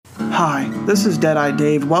Hi, this is Deadeye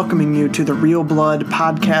Dave welcoming you to the Real Blood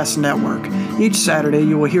Podcast Network. Each Saturday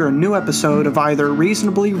you will hear a new episode of either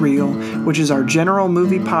Reasonably Real, which is our general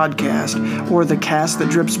movie podcast, or The Cast That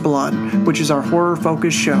Drips Blood, which is our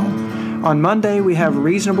horror-focused show. On Monday, we have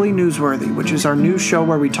Reasonably Newsworthy, which is our news show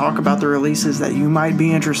where we talk about the releases that you might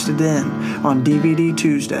be interested in on DVD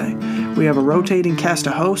Tuesday. We have a rotating cast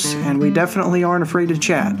of hosts, and we definitely aren't afraid to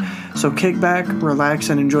chat. So kick back, relax,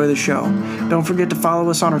 and enjoy the show. Don't forget to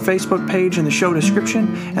follow us on our Facebook page in the show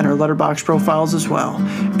description and our Letterboxd profiles as well.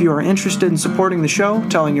 If you are interested in supporting the show,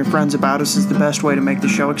 telling your friends about us is the best way to make the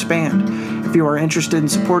show expand. If you are interested in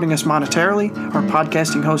supporting us monetarily, our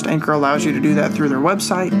podcasting host Anchor allows you to do that through their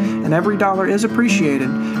website, and every dollar is appreciated,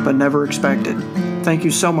 but never expected. Thank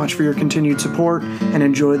you so much for your continued support, and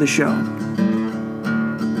enjoy the show.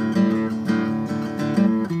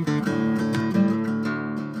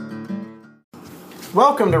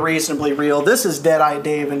 Welcome to Reasonably Real. This is Deadeye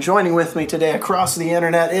Dave, and joining with me today across the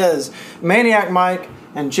internet is Maniac Mike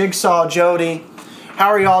and Jigsaw Jody. How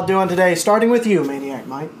are y'all doing today? Starting with you, Maniac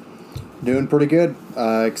Mike. Doing pretty good.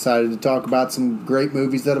 Excited to talk about some great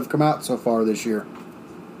movies that have come out so far this year.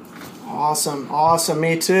 Awesome.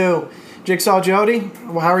 Me too. Jigsaw Jody,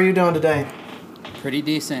 how are you doing today? Pretty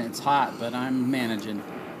decent. It's hot, but I'm managing.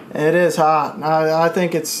 It is hot. I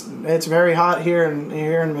think it's very hot here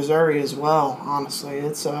in Missouri as well. Honestly,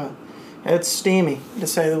 it's steamy to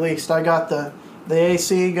say the least. I got the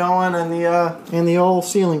AC going and the old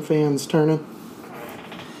ceiling fans turning.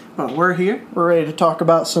 But we're here. We're ready to talk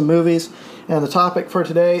about some movies, and the topic for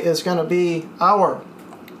today is going to be our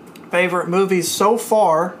favorite movies so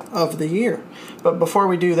far of the year. But before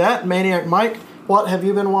we do that, Maniac Mike, what have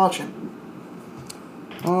you been watching?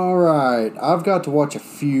 Alright, I've got to watch a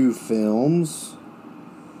few films.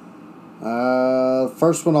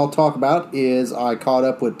 First one I'll talk about is I caught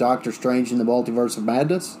up with Doctor Strange in the Multiverse of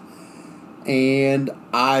Madness, and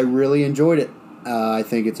I really enjoyed it. I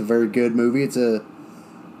think it's a very good movie. It's a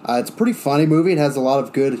pretty funny movie. It has a lot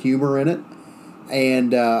of good humor in it,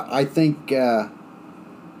 and I think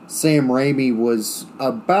Sam Raimi was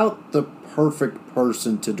about the perfect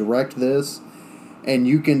person to direct this, and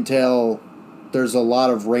you can tell there's a lot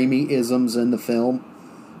of Raimi-isms in the film,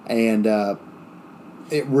 and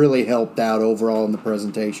it really helped out overall in the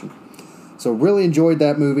presentation. So really enjoyed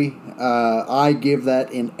that movie. I give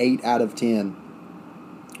that an 8 out of 10.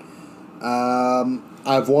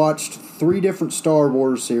 I've watched 3 different Star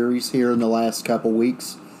Wars series here in the last couple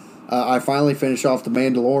weeks. I finally finished off The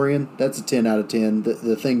Mandalorian. That's a 10 out of 10.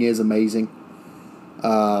 The thing is amazing.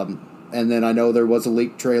 And then I know there was a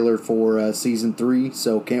leaked trailer for Season 3,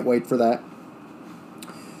 so can't wait for that.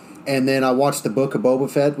 And then I watched The Book of Boba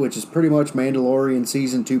Fett, which is pretty much Mandalorian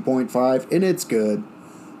Season 2.5, and it's good.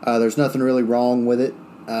 There's nothing really wrong with it.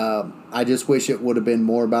 I just wish it would have been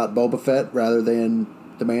more about Boba Fett rather than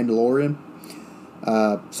The Mandalorian.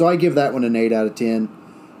 So I give that one an 8 out of 10.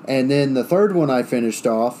 And then the third one I finished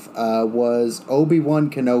off was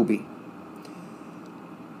Obi-Wan Kenobi.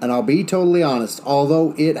 And I'll be totally honest,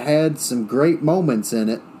 although it had some great moments in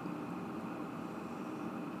it,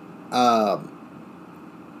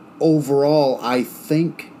 overall, I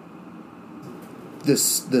think the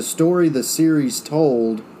story the series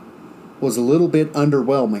told was a little bit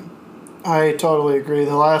underwhelming. I totally agree.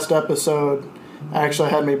 The last episode actually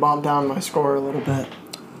had me bump down my score a little bit.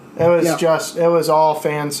 It was it was all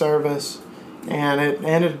fan service, and it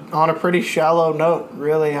ended on a pretty shallow note,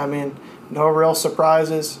 really. I mean, no real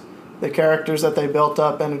surprises. The characters that they built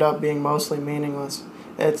up ended up being mostly meaningless.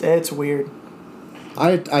 It's weird.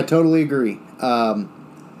 I totally agree.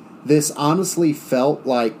 This honestly felt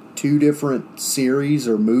like 2 different series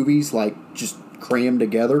or movies, like just crammed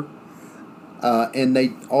together, and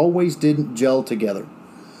they always didn't gel together.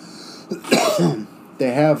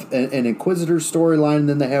 They have an Inquisitor storyline, and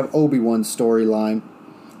then they have Obi-Wan's storyline.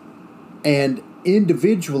 And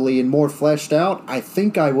individually and more fleshed out, I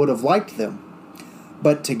think I would have liked them.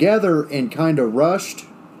 But together and kind of rushed,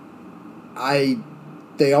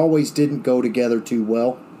 they always didn't go together too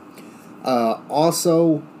well.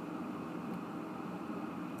 Also,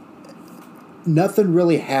 nothing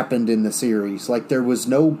really happened in the series. Like, there was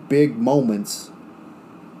no big moments.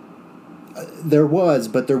 There was,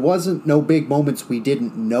 but there wasn't no big moments we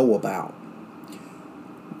didn't know about.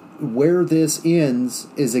 Where this ends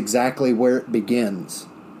is exactly where it begins.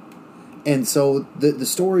 And so the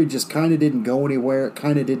story just kind of didn't go anywhere. It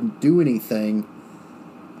kind of didn't do anything.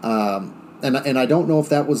 And I don't know if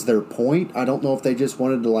that was their point. I don't know if they just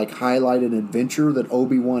wanted to like highlight an adventure that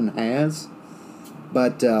Obi-Wan has.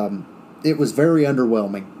 But it was very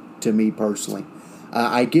underwhelming to me personally.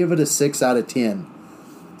 I give it a 6 out of 10.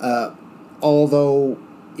 Although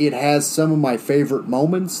it has some of my favorite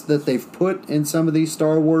moments that they've put in some of these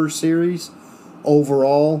Star Wars series.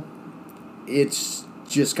 Overall, it's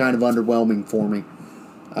just kind of underwhelming for me.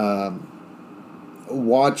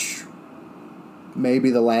 Watch maybe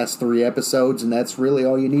the last 3 episodes, and that's really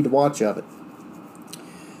all you need to watch of it.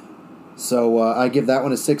 So I give that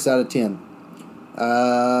one a 6 out of 10.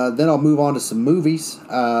 Then I'll move on to some movies.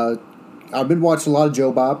 I've been watching a lot of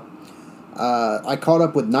Joe Bob. I caught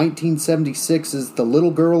up with 1976's The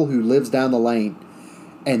Little Girl Who Lives Down the Lane.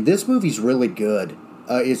 And this movie's really good.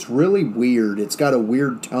 It's really weird. It's got a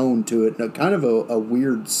weird tone to it, kind of a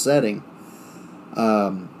weird setting.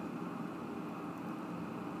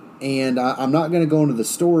 And I'm not going to go into the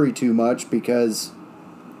story too much because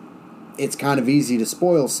it's kind of easy to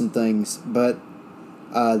spoil some things. But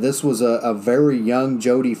this was a very young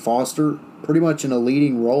Jodie Foster, pretty much in a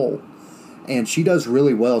leading role. And she does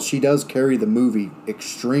really well. She does carry the movie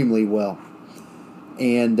extremely well.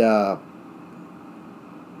 And the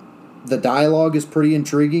dialogue is pretty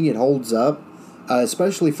intriguing. It holds up.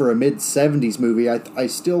 Especially for a mid-70s movie. I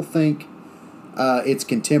still think it's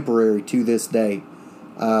contemporary to this day.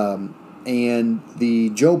 And the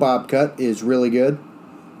Joe Bob cut is really good.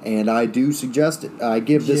 And I do suggest it. I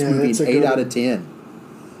give this movie an 8 out of 10.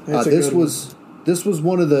 This was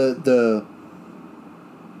one of the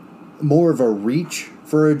more of a reach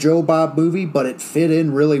for a Joe Bob movie, but it fit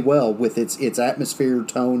in really well with its atmosphere,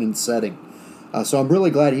 tone, and setting. So I'm really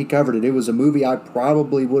glad he covered it. It was a movie I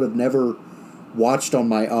probably would have never watched on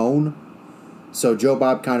my own. So Joe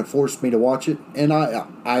Bob kind of forced me to watch it, and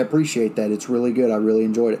I appreciate that. It's really good. I really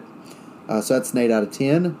enjoyed it. So that's an 8 out of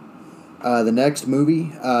 10. The next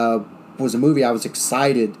movie was a movie I was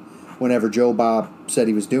excited whenever Joe Bob said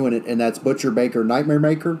he was doing it, and that's Butcher Baker Nightmare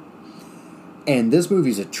Maker. And this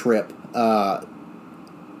movie's a trip.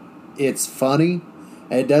 It's funny.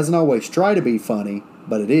 It doesn't always try to be funny,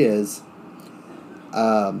 but it is.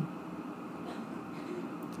 And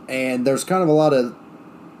there's kind of a lot of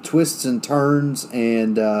twists and turns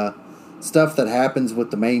and stuff that happens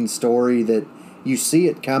with the main story that you see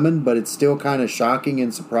it coming, but it's still kind of shocking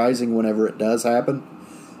and surprising whenever it does happen.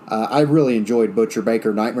 I really enjoyed Butcher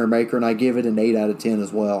Baker Nightmare Maker, and I give it an 8 out of 10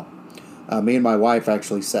 as well. Me and my wife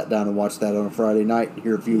actually sat down and watched that on a Friday night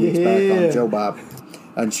here a few weeks back on Joe Bob,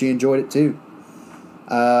 and she enjoyed it too.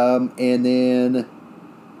 And then,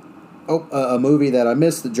 a movie that I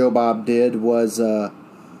missed that Joe Bob did was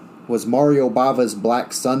Mario Bava's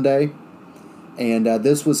Black Sunday, and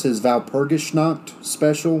this was his Walpurgisnacht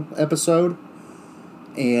special episode,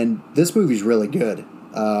 and this movie's really good.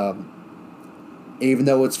 Even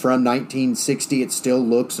though it's from 1960, it still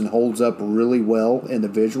looks and holds up really well in the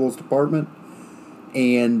visuals department.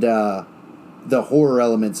 And the horror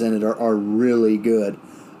elements in it are really good,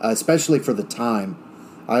 especially for the time.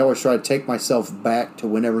 I always try to take myself back to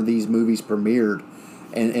whenever these movies premiered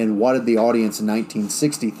and what did the audience in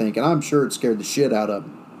 1960 think. And I'm sure it scared the shit out of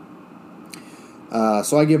them.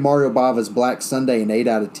 So I give Mario Bava's Black Sunday an 8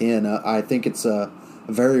 out of 10. I think it's a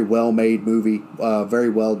very well-made movie,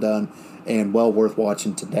 very well done, and well worth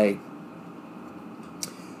watching today.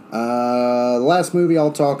 The last movie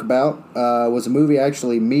I'll talk about was a movie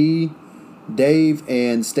actually me, Dave,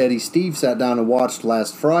 and Steady Steve sat down and watched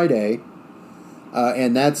last Friday.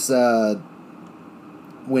 And that's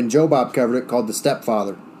when Joe Bob covered it, called The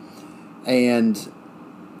Stepfather. And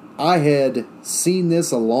I had seen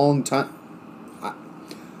this a long time.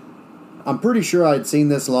 I'm pretty sure I'd seen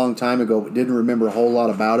this a long time ago, but didn't remember a whole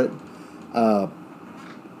lot about it.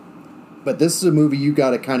 But this is a movie you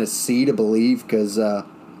got to kind of see to believe, because the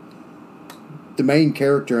main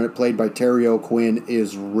character in it, played by Terry O'Quinn,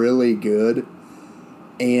 is really good,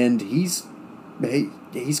 and he's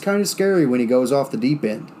kind of scary when he goes off the deep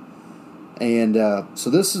end. And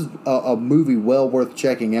so this is a movie well worth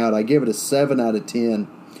checking out. I give it a 7 out of 10,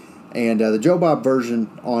 and the Joe Bob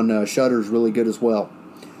version on Shudder is really good as well.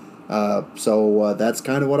 So that's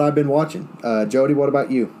kind of what I've been watching. Jody, what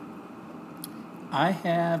about you? I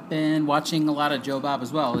have been watching a lot of Joe Bob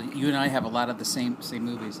as well. You and I have a lot of the same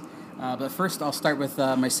movies. But first, I'll start with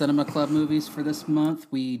my Cinema Club movies for this month.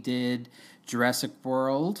 We did Jurassic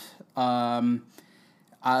World. It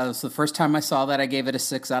was the first time I saw that. I gave it a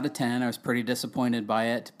 6 out of 10. I was pretty disappointed by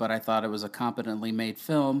it, but I thought it was a competently made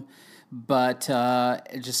film. But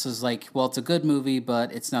it just was like, well, it's a good movie,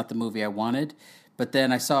 but it's not the movie I wanted. But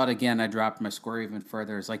then I saw it again. I dropped my score even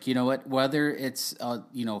further. It's like, you know what? Whether it's a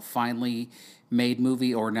finally made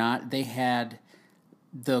movie or not, they had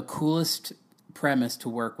the coolest premise to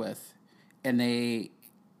work with, and they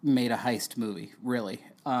made a heist movie. Really,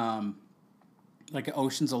 like an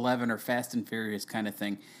Ocean's 11 or Fast and Furious kind of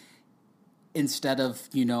thing. instead of,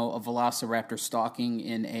 a velociraptor stalking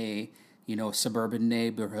in a, suburban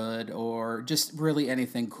neighborhood or just really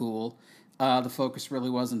anything cool, the focus really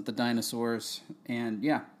wasn't the dinosaurs. And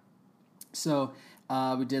yeah, so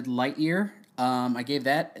we did Lightyear. I gave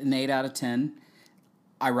that an 8 out of 10.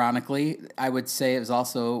 Ironically, I would say it was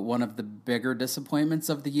also one of the bigger disappointments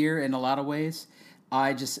of the year in a lot of ways.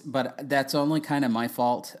 But that's only kind of my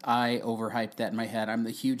fault. I overhyped that in my head. I'm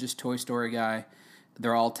the hugest Toy Story guy.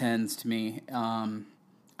 They're all 10s to me.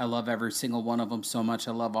 I love every single one of them so much.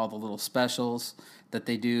 I love all the little specials that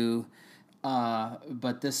they do.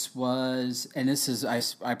 But this was, and this is,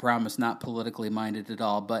 I promise, not politically minded at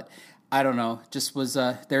all, but I don't know, just was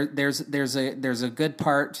there's a good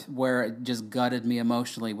part where it just gutted me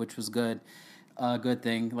emotionally, which was good, good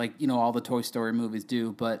thing, like all the Toy Story movies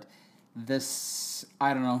do. But this,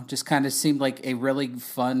 I don't know, just kind of seemed like a really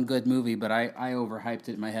fun, good movie. But I overhyped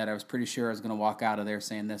it in my head. I was pretty sure I was going to walk out of there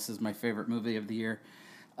saying this is my favorite movie of the year,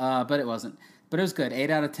 but it wasn't. But it was good. 8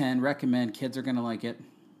 out of 10. Recommend. Kids are going to like it.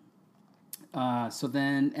 So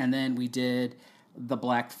then we did The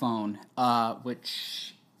Black Phone,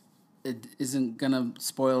 which. It isn't gonna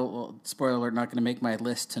spoiler alert, not gonna make my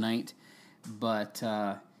list tonight, but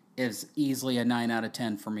it's easily a 9 out of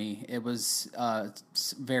 10 for me. It was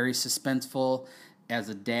very suspenseful. As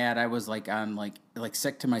a dad, I was like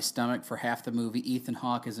sick to my stomach for half the movie. Ethan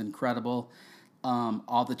Hawke is incredible.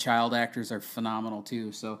 All the child actors are phenomenal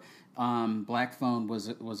too. So Black Phone was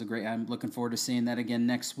a great. I'm looking forward to seeing that again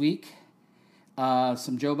next week.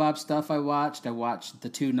 Some Joe Bob stuff I watched. I watched the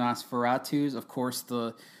 2 Nosferatus. Of course,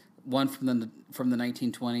 the one from the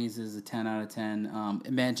 1920s is a 10 out of 10.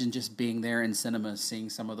 Imagine just being there in cinemas, seeing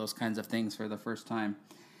some of those kinds of things for the first time.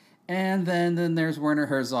 And then there's Werner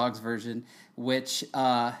Herzog's version, which,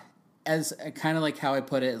 as kind of like how I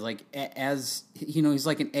put it, like as he's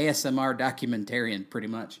like an ASMR documentarian, pretty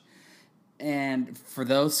much. And for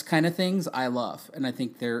those kind of things, I love, and I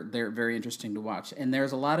think they're very interesting to watch. And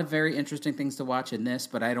there's a lot of very interesting things to watch in this,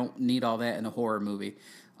 but I don't need all that in a horror movie.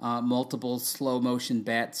 Multiple slow motion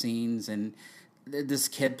bat scenes, and this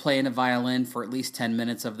kid playing a violin for at least 10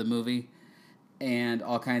 minutes of the movie, and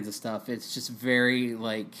all kinds of stuff. It's just very,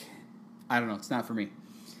 I don't know, it's not for me.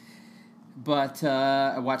 But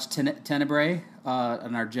I watched Tenebrae,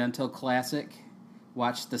 an Argento classic.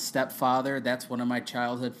 Watched The Stepfather. That's one of my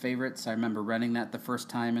childhood favorites. I remember renting that the first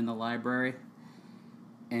time in the library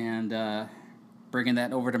and bringing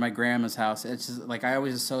that over to my grandma's house. It's just like I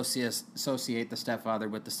always associate The Stepfather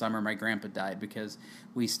with the summer my grandpa died, because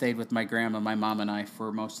we stayed with my grandma, my mom and I,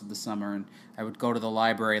 for most of the summer, and I would go to the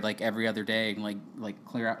library like every other day and like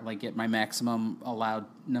clear out, get my maximum allowed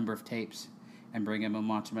number of tapes and bring them and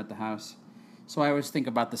watch them at the house. So I always think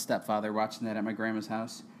about The Stepfather, watching that at my grandma's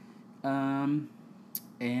house.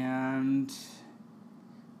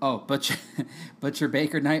 Butcher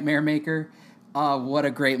Baker, Nightmare Maker. Oh, what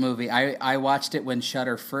a great movie. I watched it when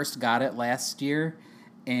Shudder first got it last year,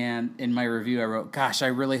 and in my review I wrote, gosh, I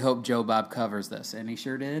really hope Joe Bob covers this, and he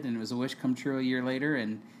sure did, and it was a wish come true a year later,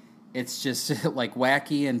 and it's just like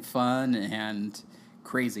wacky and fun and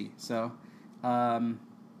crazy. So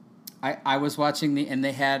I was watching and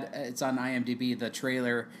they had, it's on IMDb, the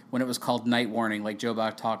trailer when it was called Night Warning, like Joe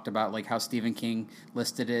Bob talked about, like how Stephen King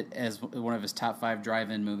listed it as one of his top 5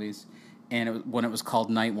 drive-in movies, and when it was called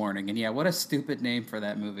Night Warning. And yeah, what a stupid name for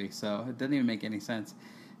that movie. So it doesn't even make any sense.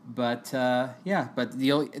 But but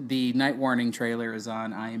the Night Warning trailer is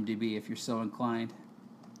on IMDb if you're so inclined.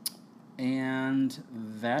 And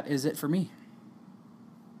that is it for me.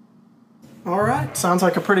 All right, sounds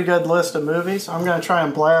like a pretty good list of movies. I'm going to try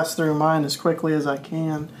and blast through mine as quickly as I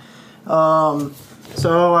can.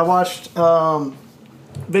 So I watched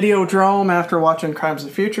Videodrome after watching Crimes of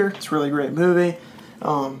the Future. It's a really great movie.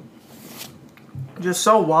 Just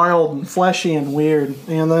so wild and fleshy and weird.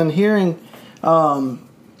 And then hearing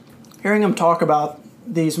him talk about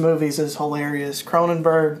these movies is hilarious.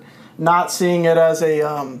 Cronenberg not seeing it as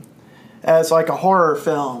like a horror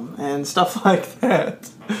film and stuff like that.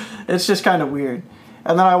 It's just kind of weird.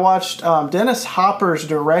 And then I watched Dennis Hopper's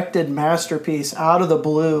directed masterpiece, Out of the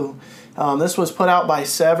Blue. This was put out by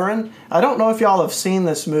Severin. I don't know if y'all have seen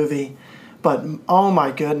this movie, but oh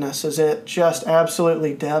my goodness, is it just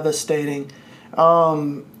absolutely devastating.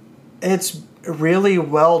 It's really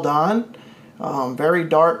well done. Very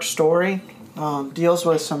dark story. Deals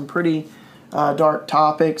with some pretty dark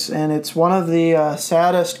topics, and it's one of the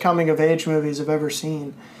saddest coming-of-age movies I've ever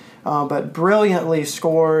seen. But brilliantly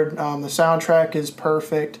scored. The soundtrack is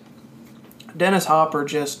perfect. Dennis Hopper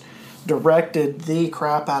just directed the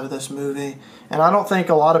crap out of this movie. And I don't think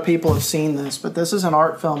a lot of people have seen this, but this is an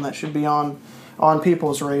art film that should be on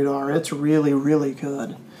people's radar. It's really, really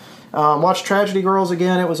good. Watched Tragedy Girls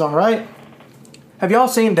again. It was all right. Have y'all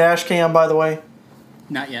seen Dash Cam, by the way?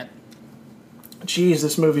 Not yet. Jeez,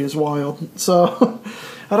 this movie is wild. So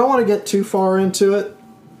I don't want to get too far into it,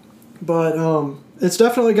 but it's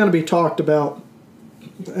definitely going to be talked about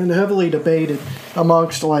and heavily debated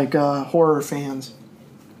amongst like horror fans.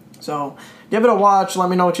 So give it a watch. Let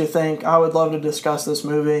me know what you think. I would love to discuss this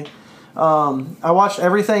movie. I watched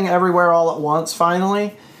Everything Everywhere All at Once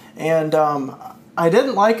finally, and I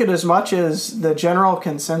didn't like it as much as the general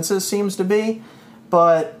consensus seems to be,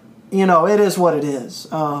 but you know, it is what it is.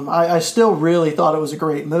 I still really thought it was a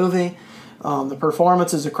great movie. The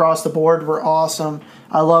performances across the board were awesome.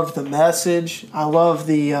 I loved the message. I loved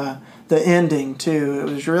the ending too.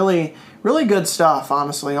 It was really, really good stuff,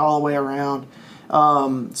 honestly, all the way around.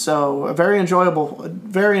 So a very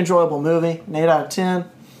enjoyable movie. An 8 out of 10.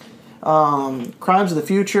 Crimes of the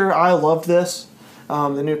Future. I loved this.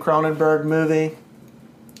 The new Cronenberg movie.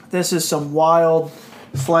 This is some wild,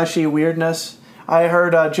 fleshy weirdness. I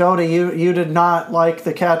heard, Jody, you did not like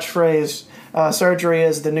the catchphrase, surgery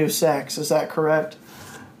is the new sex. Is that correct?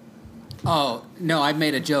 Oh, no, I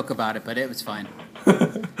made a joke about it, but it was fine.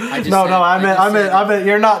 I meant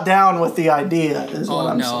you're not down with the idea, is what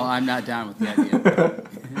I'm saying. Oh, no, I'm not down with the idea.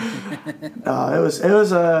 It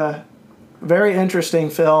was a very interesting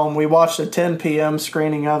film. We watched a 10 p.m.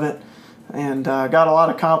 screening of it and got a lot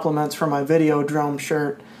of compliments for my Videodrome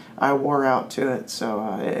shirt I wore out to it,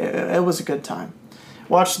 so it was a good time.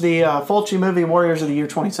 Watched the Fulci movie Warriors of the Year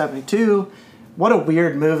 2072. What a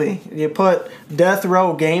weird movie. You put Death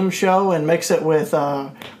Row Game Show and mix it with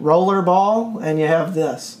Rollerball, and you have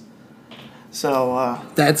this. So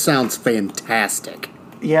that sounds fantastic.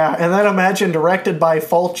 Yeah, and then imagine directed by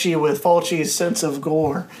Fulci with Fulci's sense of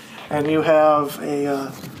gore, and you have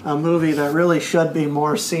a movie that really should be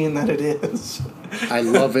more seen than it is. I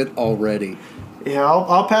love it already. Yeah,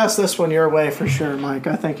 I'll pass this one your way for sure, Mike.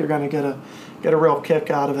 I think you're going to get a real kick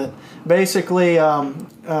out of it. Basically,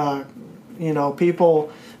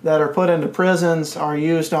 people that are put into prisons are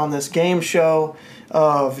used on this game show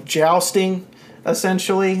of jousting,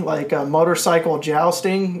 essentially, like a motorcycle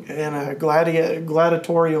jousting in a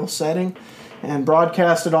gladiatorial setting, and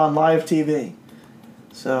broadcasted on live TV.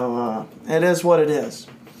 So it is what it is.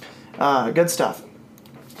 Good stuff.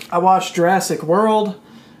 I watched Jurassic World.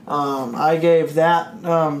 I gave that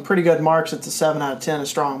pretty good marks. It's a 7 out of 10, a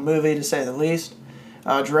strong movie to say the least.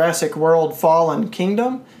 Jurassic World Fallen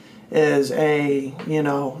Kingdom is a,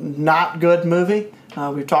 not good movie.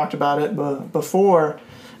 We've talked about it before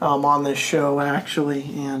on this show, actually,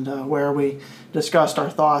 and where we discussed our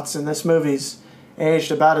thoughts. And this movie's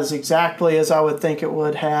aged about as exactly as I would think it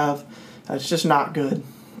would have. It's just not good.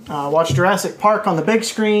 Watched Jurassic Park on the big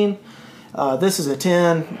screen. This is a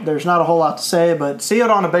 10. There's not a whole lot to say, but see it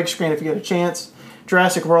on a big screen if you get a chance.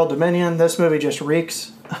 Jurassic World Dominion. This movie just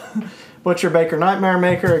reeks. Butcher Baker Nightmare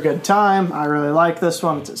Maker, a good time. I really like this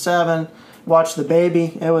one. It's at 7. Watched The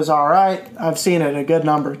Baby. It was all right. I've seen it a good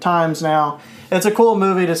number of times now. It's a cool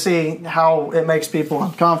movie to see how it makes people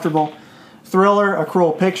uncomfortable. Thriller, A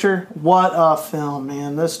Cruel Picture. What a film,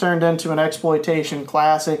 man. This turned into an exploitation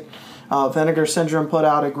classic. Vinegar Syndrome put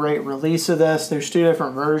out a great release of this. There's 2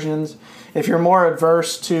 different versions. If you're more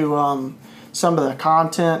adverse to some of the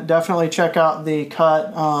content, definitely check out the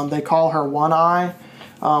cut. They call her One Eye,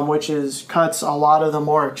 which cuts a lot of the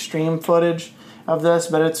more extreme footage of this,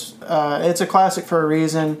 but it's a classic for a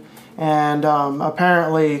reason. And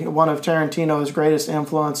apparently, one of Tarantino's greatest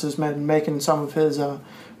influences in making some of his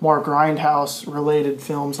more grindhouse-related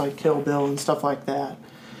films like Kill Bill and stuff like that.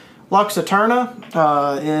 Lux Eterna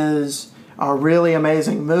is a really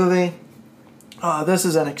amazing movie. This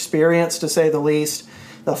is an experience, to say the least.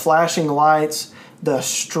 The flashing lights, the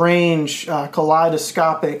strange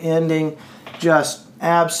kaleidoscopic ending, just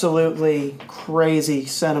absolutely crazy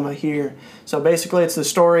cinema here. So basically it's the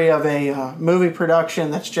story of a movie production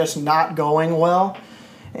that's just not going well.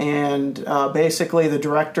 And basically the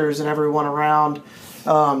directors and everyone around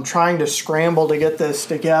trying to scramble to get this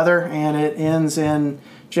together, and it ends in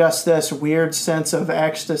just this weird sense of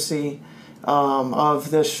ecstasy of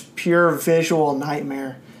this pure visual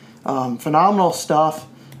nightmare. Phenomenal stuff.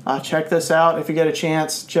 Check this out if you get a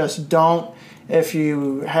chance. Just don't, if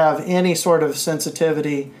you have any sort of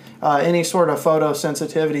sensitivity, any sort of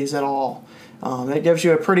photosensitivities at all. It gives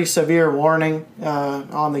you a pretty severe warning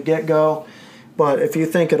on the get-go, but if you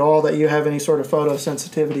think at all that you have any sort of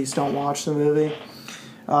photosensitivities, don't watch the movie.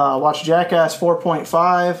 Watch Jackass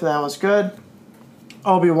 4.5. That was good.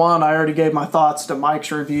 Obi-Wan, I already gave my thoughts to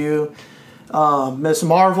Mike's review. Ms.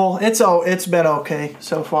 Marvel, it's been okay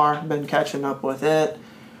so far. Been catching up with it.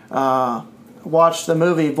 Watched the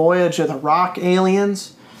movie Voyage of the Rock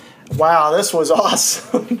Aliens. Wow, this was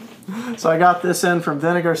awesome. So I got this in from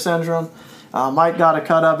Vinegar Syndrome. Mike got a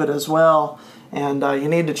cut of it as well, and you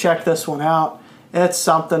need to check this one out. It's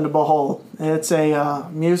something to behold. It's a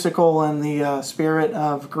musical in the spirit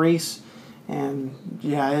of Grease, and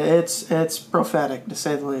yeah, it's prophetic to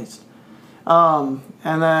say the least. And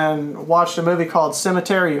then watched a movie called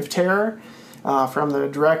Cemetery of Terror from the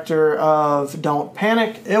director of Don't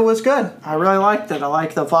Panic. It was good. I really liked it. I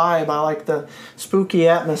liked the vibe. I liked the spooky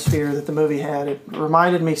atmosphere that the movie had. It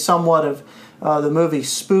reminded me somewhat of the movie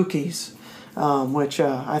Spookies, which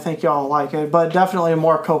I think y'all like it, but definitely a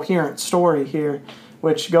more coherent story here,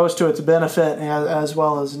 which goes to its benefit as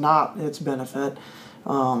well as not its benefit,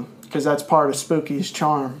 because that's part of Spooky's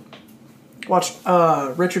charm. Watched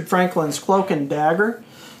Richard Franklin's Cloak and Dagger.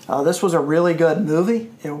 This was a really good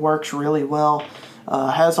movie. It works really well.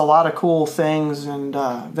 Has a lot of cool things, and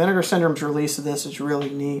Vinegar Syndrome's release of this is really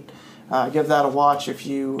neat. Give that a watch if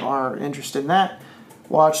you are interested in that.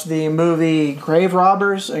 Watch the movie Grave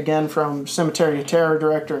Robbers, again from Cemetery of Terror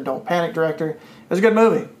director and Don't Panic director. It was a good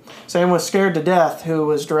movie. Same with Scared to Death, who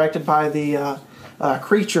was directed by the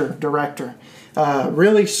Creature director.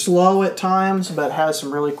 Really slow at times, but has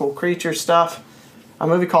some really cool creature stuff. A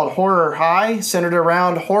movie called Horror High, centered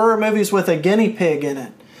around horror movies with a guinea pig in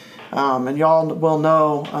it. And y'all will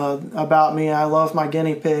know about me. I love my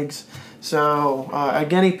guinea pigs. So a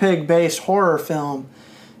guinea pig-based horror film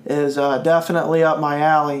is definitely up my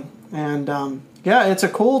alley. And yeah, it's a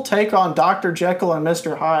cool take on Dr. Jekyll and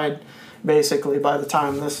Mr. Hyde, basically, by the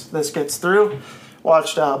time this gets through.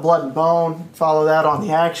 Watched Blood and Bone. Follow that on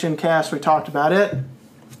the Action Cast. We talked about it.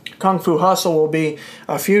 Kung Fu Hustle will be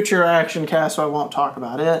a future Action Cast, so I won't talk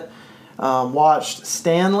about it. Watched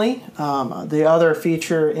Stanley, the other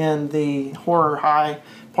feature in the Horror High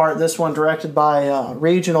part. This one directed by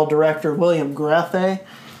regional director William Grethe.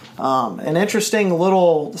 An interesting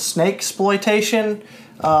little snake exploitation,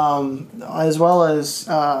 as well as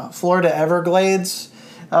Florida Everglades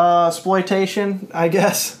exploitation, I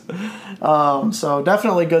guess. So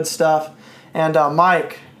definitely good stuff. And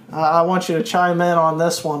Mike, I want you to chime in on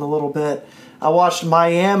this one a little bit. I watched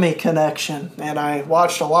Miami Connection, and I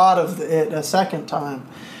watched a lot of it a second time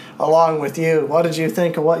along with you. What did you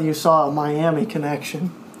think of what you saw in Miami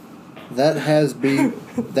Connection? That has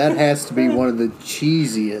to be one of the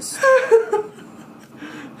cheesiest,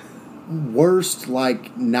 worst,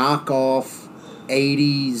 like, knockoff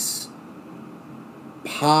 80s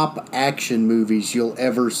pop action movies you'll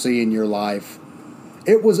ever see in your life.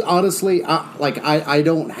 It was honestly, I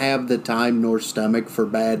don't have the time nor stomach for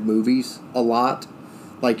bad movies a lot,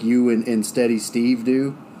 like you and Steady Steve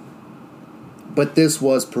do. But this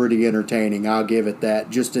was pretty entertaining, I'll give it that,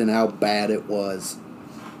 just in how bad it was.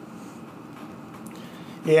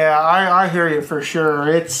 Yeah, I hear you for sure.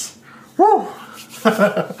 It's, woo!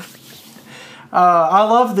 I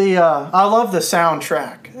love the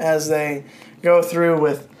soundtrack as they go through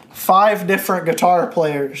with 5 different guitar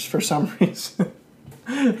players for some reason.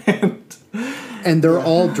 and they're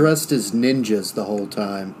all dressed as ninjas the whole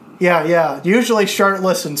time. Yeah. Usually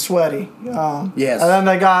shirtless and sweaty. Yes. And then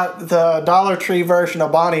they got the Dollar Tree version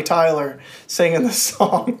of Bonnie Tyler singing the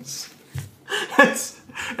songs.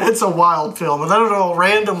 It's a wild film. And then it'll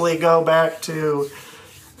randomly go back to...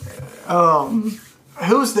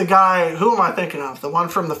 who's the guy... Who am I thinking of? The one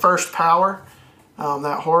from The First Power?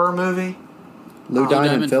 That horror movie? Lou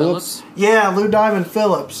Diamond Phillips? Yeah, Lou Diamond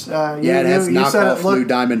Phillips. It has knockoff Lou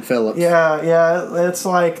Diamond Phillips. Yeah, it's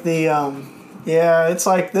like the... it's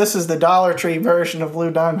like this is the Dollar Tree version of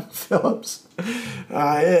Lou Diamond Phillips.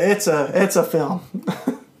 It's a film.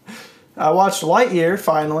 I watched Lightyear,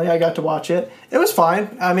 finally. I got to watch it. It was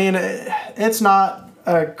fine. I mean, it's not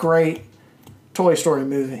a great Toy Story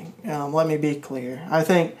movie. Let me be clear. I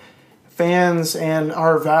think fans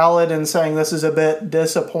are valid in saying this is a bit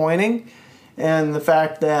disappointing, and the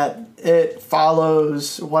fact that it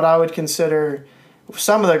follows what I would consider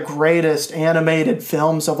some of the greatest animated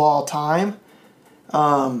films of all time.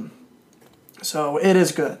 So it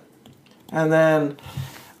is good. And then,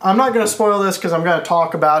 I'm not going to spoil this because I'm going to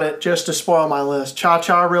talk about it just to spoil my list.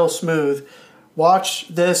 Cha-Cha Real Smooth. Watch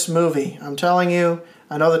this movie. I'm telling you,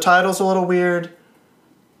 I know the title's a little weird.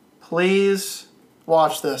 Please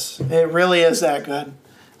watch this. It really is that good.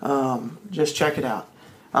 Just check it out.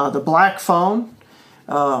 The Black Phone.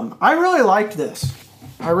 I really liked this.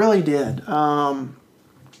 I really did. I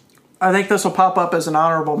think this will pop up as an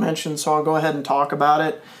honorable mention, so I'll go ahead and talk about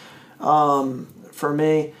it. For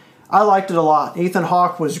me, I liked it a lot. Ethan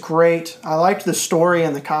Hawke was great. I liked the story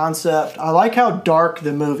and the concept. I like how dark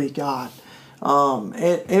the movie got.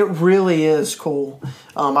 It really is cool.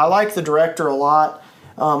 I like the director a lot.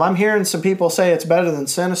 I'm hearing some people say it's better than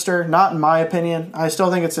Sinister. Not in my opinion. I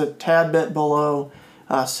still think it's a tad bit below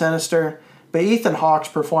Sinister. But Ethan Hawke's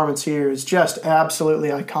performance here is just absolutely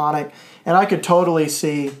iconic. And I could totally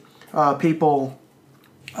see people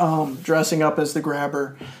dressing up as the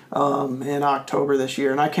Grabber in October this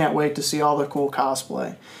year. And I can't wait to see all the cool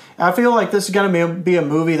cosplay. I feel like this is going to be a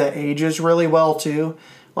movie that ages really well, too.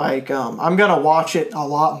 Like, I'm going to watch it a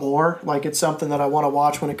lot more. Like, it's something that I want to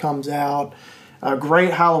watch when it comes out. A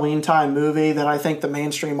great Halloween time movie that I think the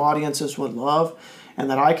mainstream audiences would love and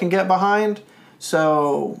that I can get behind.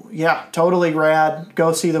 So, yeah, totally rad.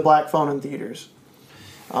 Go see The Black Phone in theaters.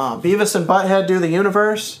 Beavis and Butthead Do the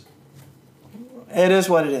Universe. It is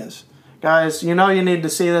what it is. Guys, you know you need to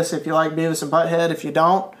see this if you like Beavis and Butthead. If you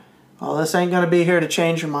don't, well, this ain't going to be here to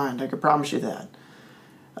change your mind. I can promise you that.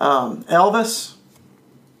 Elvis.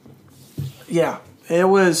 Yeah, it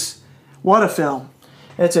was... What a film.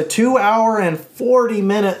 It's a 2-hour and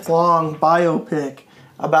 40-minute long biopic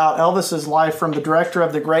about Elvis's life from the director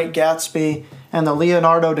of The Great Gatsby and the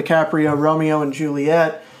Leonardo DiCaprio Romeo and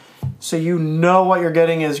Juliet. So you know what you're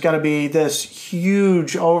getting is going to be this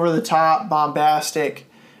huge, over-the-top, bombastic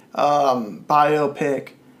biopic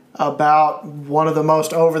about one of the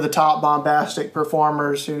most over-the-top, bombastic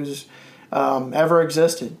performers who's ever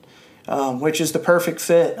existed, which is the perfect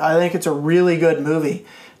fit. I think it's a really good movie.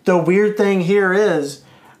 The weird thing here is,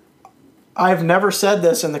 I've never said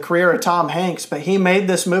this in the career of Tom Hanks, but he made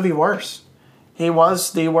this movie worse. He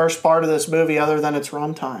was the worst part of this movie other than its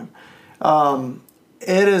runtime.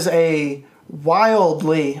 It is a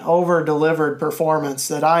wildly over-delivered performance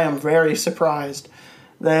that I am very surprised.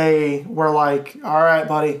 They were like, all right,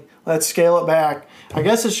 buddy, let's scale it back. I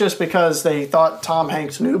guess it's just because they thought Tom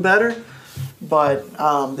Hanks knew better. But,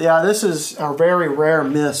 yeah, this is a very rare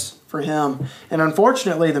miss for him. And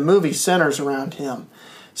unfortunately, the movie centers around him.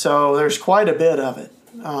 So there's quite a bit of it.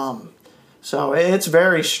 So it's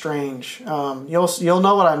very strange. You'll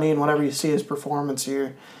know what I mean whenever you see his performance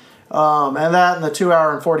here. And that and the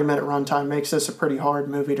 2-hour and 40-minute runtime makes this a pretty hard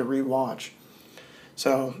movie to rewatch.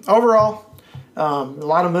 So overall, a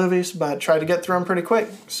lot of movies, but tried to get through them pretty quick.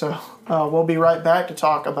 So we'll be right back to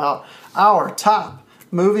talk about our top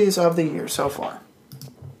movies of the year so far.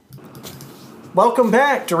 Welcome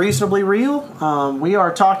back to Reasonably Real. We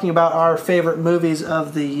are talking about our favorite movies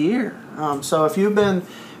of the year. So if you've been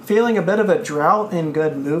feeling a bit of a drought in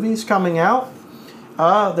good movies coming out,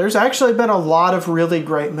 there's actually been a lot of really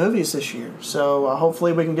great movies this year. So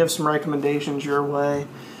hopefully we can give some recommendations your way.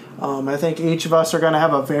 I think each of us are going to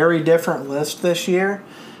have a very different list this year,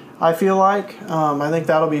 I feel like. I think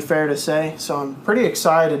that'll be fair to say. So I'm pretty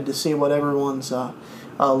excited to see what everyone's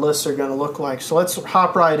lists are going to look like. So let's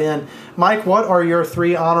hop right in. Mike, what are your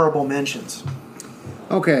 3 honorable mentions?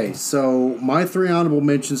 Okay, so my 3 honorable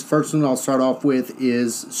mentions, first one I'll start off with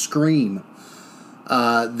is Scream.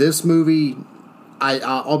 This movie,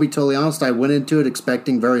 I'll be totally honest, I went into it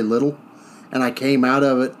expecting very little, and I came out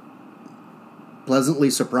of it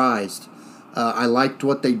pleasantly surprised. I liked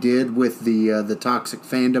what they did with the toxic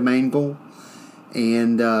fandom angle,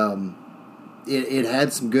 and it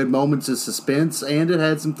had some good moments of suspense, and it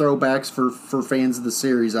had some throwbacks for fans of the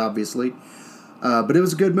series, obviously. But it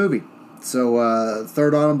was a good movie. So,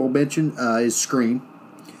 third honorable mention is Scream.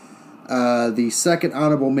 The second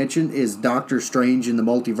honorable mention is Doctor Strange in the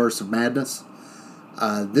Multiverse of Madness.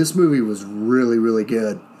 This movie was really, really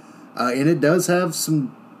good. And it does have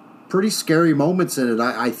some pretty scary moments in it.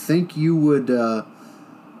 I think you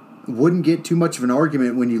wouldn't get too much of an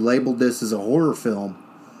argument when you labeled this as a horror film.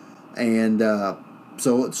 And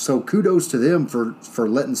so kudos to them for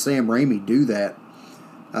letting Sam Raimi do that.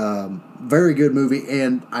 Very good movie,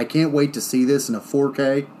 and I can't wait to see this in a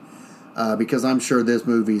 4K because I'm sure this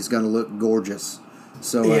movie is going to look gorgeous.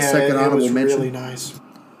 So second honorable mention, really nice.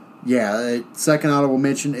 Yeah, second honorable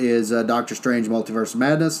mention is Doctor Strange Multiverse of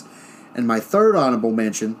Madness, and my third honorable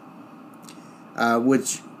mention,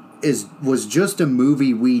 which was just a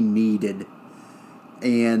movie we needed,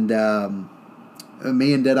 and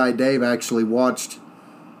me and Deadeye Dave actually watched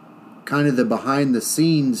kind of the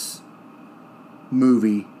behind-the-scenes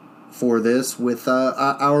movie for this with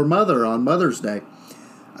our mother on Mother's Day.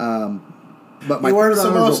 But you weren't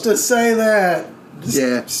supposed to say that.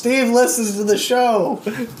 Yeah. Steve listens to the show.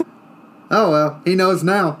 Oh, well, he knows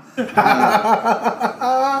now.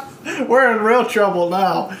 We're in real trouble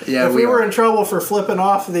now. Yeah, if we were in trouble for flipping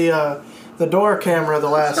off the door camera the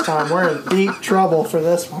last time, we're in deep trouble for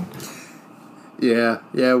this one. Yeah,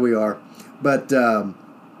 we are. But the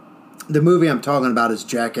movie I'm talking about is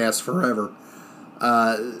Jackass Forever.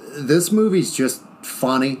 This movie's just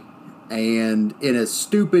funny and in a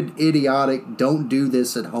stupid, idiotic, don't do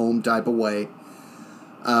this at home type of way.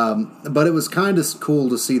 But it was kind of cool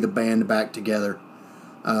to see the band back together.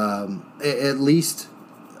 At least,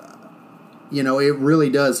 it really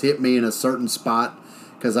does hit me in a certain spot,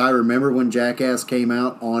 because I remember when Jackass came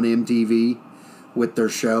out on MTV with their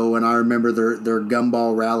show, and I remember their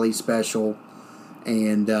Gumball Rally special,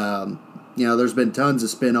 and there's been tons of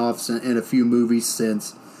spin-offs and a few movies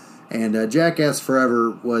since, and Jackass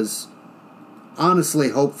Forever was honestly,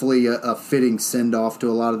 hopefully, a fitting send-off to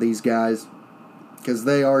a lot of these guys, because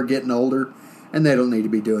they are getting older, and they don't need to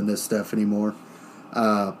be doing this stuff anymore.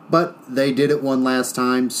 But they did it one last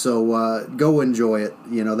time, so go enjoy it.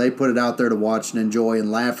 They put it out there to watch and enjoy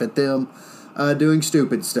and laugh at them doing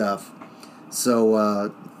stupid stuff.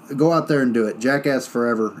 So go out there and do it. Jackass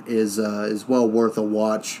Forever is well worth a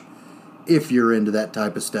watch if you're into that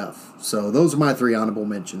type of stuff. So those are my 3 honorable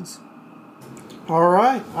mentions. All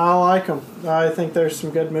right, I like them. I think there's some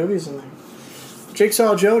good movies in there.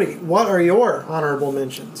 Jigsaw Jody, what are your honorable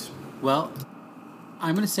mentions? Well,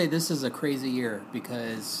 I'm going to say this is a crazy year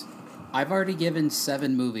because I've already given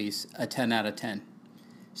 7 movies a 10 out of 10.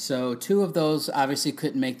 So 2 of those obviously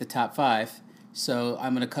couldn't make the top 5. So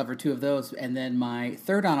I'm going to cover 2 of those. And then my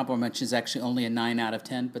third honorable mention is actually only a 9 out of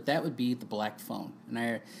 10, but that would be The Black Phone. And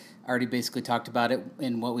I already basically talked about it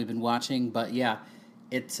in what we've been watching. But yeah,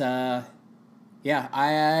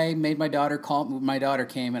 I made my daughter call. My daughter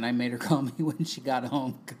came and I made her call me when she got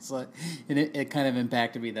home because it kind of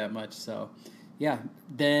impacted me that much. So yeah,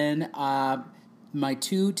 then my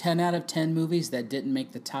 2 10 out of 10 movies that didn't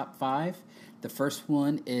make the top 5. The first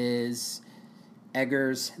one is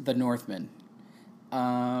Eggers' The Northman.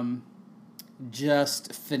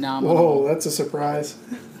 Just phenomenal. Whoa, that's a surprise.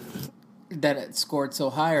 That it scored so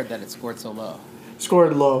high or that it scored so low?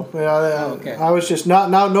 Scored low. Yeah, okay. I was just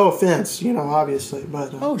no offense, obviously,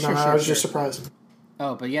 but I was just surprised.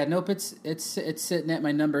 Oh, but yeah, nope. It's sitting at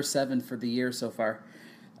my number 7 for the year so far.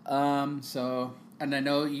 And I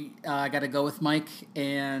know I got to go with Mike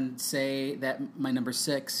and say that my number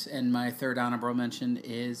 6 and my third honorable mention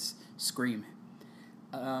is Scream.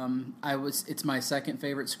 It's my second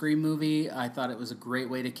favorite Scream movie. I thought it was a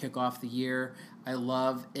great way to kick off the year. I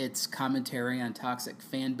love its commentary on toxic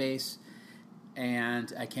fan base.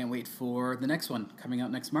 And I can't wait for the next one coming out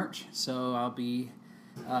next March. So I'll be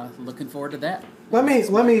looking forward to that. Let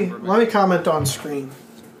me comment on Scream.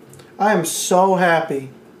 I am so happy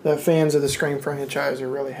that fans of the Scream franchise are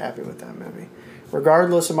really happy with that movie.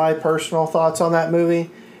 Regardless of my personal thoughts on that movie,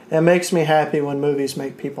 it makes me happy when movies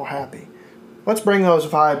make people happy. Let's bring those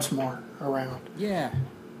vibes more around. Yeah.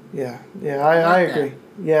 I agree.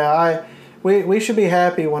 Yeah, we should be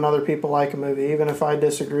happy when other people like a movie, even if I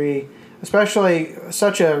disagree. Especially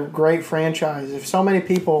such a great franchise. If so many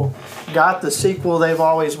people got the sequel they've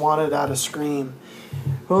always wanted out of Scream,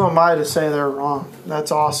 who am I to say they're wrong?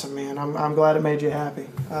 That's awesome, man. I'm glad it made you happy.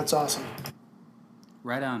 That's awesome.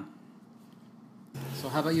 Right on. So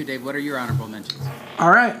how about you, Dave? What are your honorable mentions?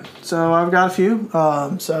 All right. So I've got a few.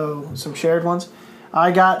 So some shared ones.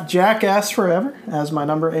 I got Jackass Forever as my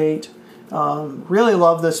number 8. Really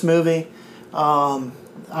love this movie.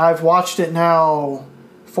 I've watched it now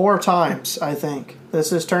 4 times, I think.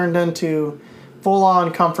 This has turned into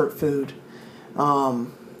full-on comfort food.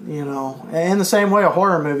 In the same way a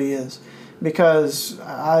horror movie is. Because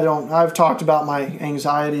I've talked about my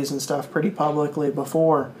anxieties and stuff pretty publicly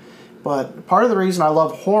before. But part of the reason I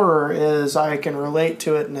love horror is I can relate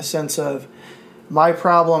to it in a sense of my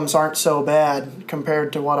problems aren't so bad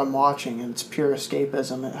compared to what I'm watching. And it's pure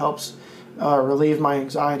escapism. It helps relieve my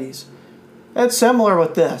anxieties. It's similar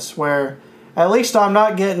with this, where at least I'm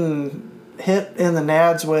not getting hit in the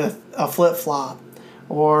nads with a flip-flop,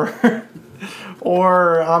 or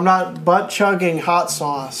I'm not butt-chugging hot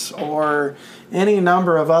sauce, or any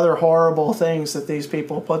number of other horrible things that these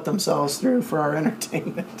people put themselves through for our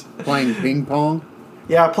entertainment. Playing ping pong?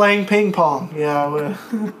 Yeah, playing ping pong. Yeah.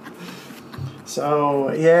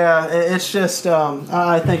 So, yeah, it's just,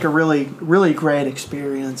 I think, a really, really great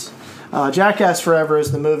experience. Jackass Forever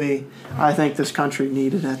is the movie I think this country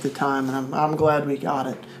needed at the time, and I'm glad we got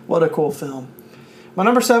it. What a cool film. My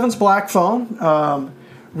number 7's Black Phone.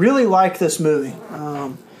 Really like this movie.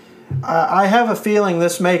 I have a feeling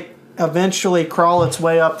this may eventually crawl its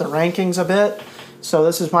way up the rankings a bit, so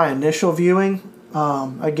this is my initial viewing.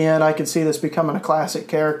 Again, I can see this becoming a classic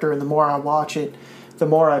character, and the more I watch it, the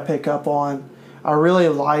more I pick up on. I really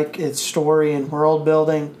like its story and world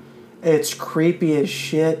building. It's creepy as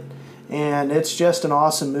shit. And it's just an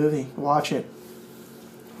awesome movie. Watch it.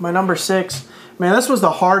 My number 6. Man, this was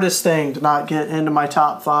the hardest thing to not get into my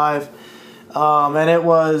top 5. And it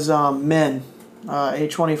was Men.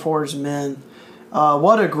 A24's Men.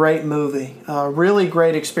 What a great movie. Really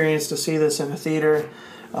great experience to see this in a theater.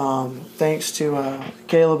 Thanks to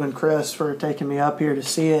Caleb and Chris for taking me up here to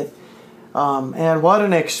see it. And what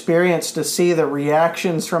an experience to see the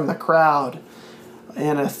reactions from the crowd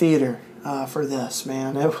in a theater for this,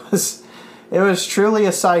 man. It was truly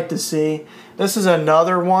a sight to see. This is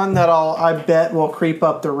another one that I bet will creep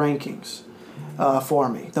up the rankings for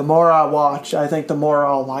me. The more I watch, I think the more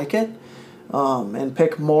I'll like it and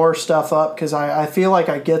pick more stuff up, because I feel like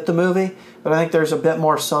I get the movie, but I think there's a bit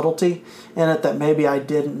more subtlety in it that maybe I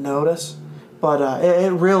didn't notice. But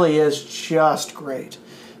it really is just great.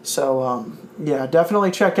 So, yeah,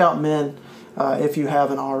 definitely check out Men if you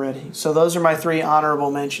haven't already. So those are my 3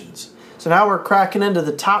 honorable mentions. So now we're cracking into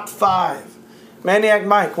the top 5. Maniac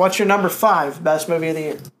Mike, what's your number 5 best movie of the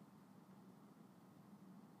year?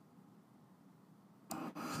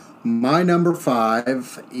 My number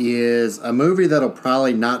 5 is a movie that'll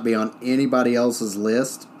probably not be on anybody else's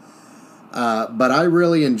list, but I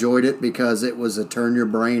really enjoyed it because it was a turn your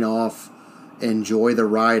brain off, enjoy the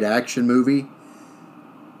ride action movie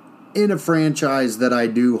in a franchise that I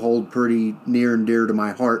do hold pretty near and dear to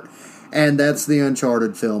my heart, and that's the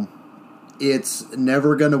Uncharted film. It's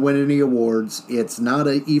never going to win any awards. It's not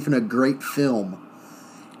even a great film.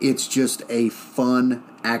 It's just a fun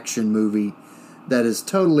action movie that is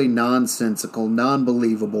totally nonsensical,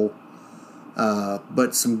 non-believable,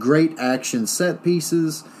 but some great action set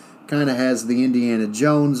pieces. Kind of has the Indiana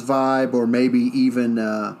Jones vibe, or maybe even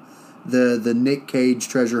the Nick Cage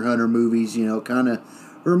Treasure Hunter movies. Kind of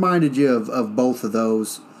reminded you of both of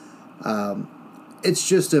those. It's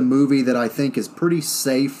just a movie that I think is pretty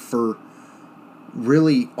safe for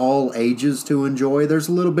really all ages to enjoy. There's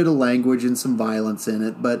a little bit of language and some violence in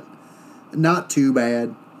it, but not too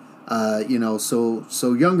bad.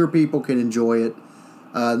 So younger people can enjoy it.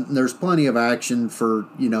 There's plenty of action for,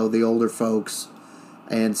 the older folks.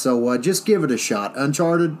 And so just give it a shot.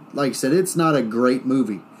 Uncharted, like I said, it's not a great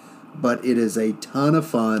movie, but it is a ton of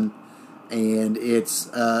fun. And it's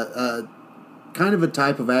kind of a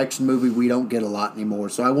type of action movie we don't get a lot anymore.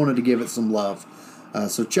 So I wanted to give it some love.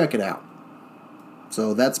 So check it out.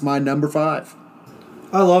 So that's my number 5.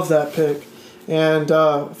 I love that pick. And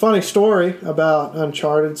funny story about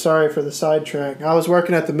Uncharted. Sorry for the sidetrack. I was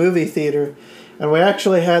working at the movie theater, and we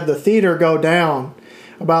actually had the theater go down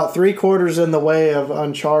about 3/4 in the way of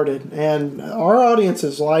Uncharted. And our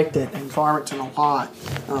audiences liked it in Farmington a lot.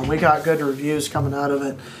 We got good reviews coming out of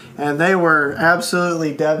it. And they were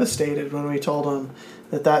absolutely devastated when we told them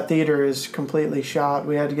that theater is completely shot.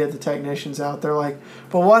 We had to get the technicians out. They're like,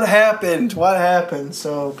 but what happened? What happened?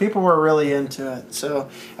 So people were really into it. So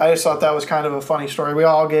I just thought that was kind of a funny story. We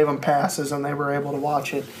all gave them passes, and they were able to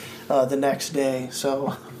watch it the next day.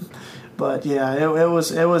 So, but yeah, it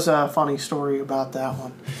was a funny story about that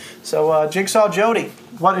one. So Jigsaw Jody,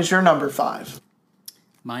 what is your number 5?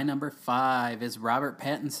 My number 5 is Robert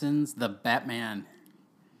Pattinson's The Batman.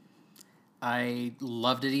 I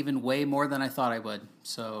loved it even way more than I thought I would.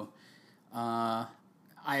 So I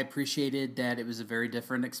appreciated that it was a very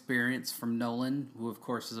different experience from Nolan, who of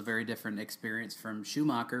course is a very different experience from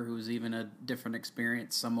Schumacher, who was even a different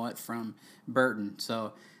experience somewhat from Burton.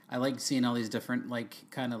 So I like seeing all these different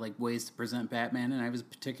ways to present Batman, and I was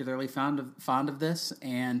particularly fond of this,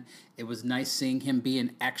 and it was nice seeing him be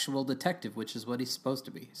an actual detective, which is what he's supposed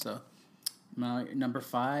to be. So my number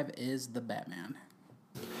 5 is The Batman.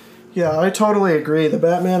 Yeah, I totally agree. The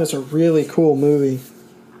Batman is a really cool movie.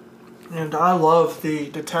 And I love the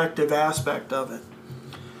detective aspect of it.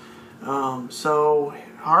 So,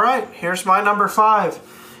 all right, here's my number 5.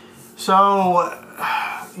 So,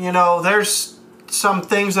 there's some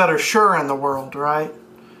things that are sure in the world, right?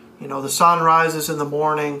 The sun rises in the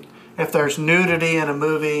morning. If there's nudity in a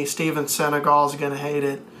movie, Steven Seagal's going to hate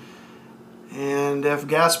it. And if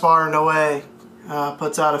Gaspar Noé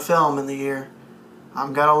puts out a film in the year,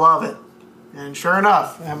 I'm going to love it. And sure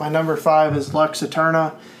enough, and my number 5 is Lux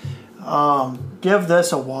Eterna. Give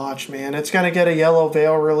this a watch, man. It's going to get a Yellow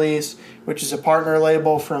Veil release, which is a partner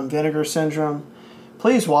label from Vinegar Syndrome.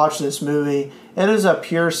 Please watch this movie. It is a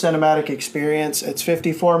pure cinematic experience. It's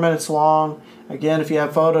 54 minutes long. Again, if you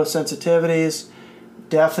have photosensitivities,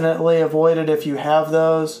 definitely avoid it if you have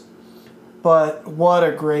those. But what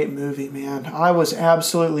a great movie, man. I was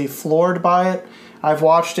absolutely floored by it. I've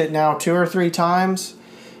watched it now 2 or 3 times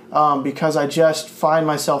because I just find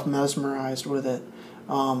myself mesmerized with it.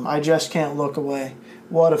 I just can't look away.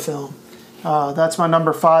 What a film. That's my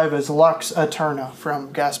number 5 is Lux Eterna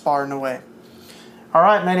from Gaspar Noé. All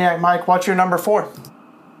right, Maniac Mike, what's your number 4?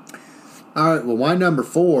 All right, well, my number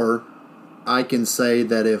 4, I can say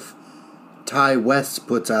that if Ty West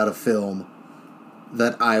puts out a film,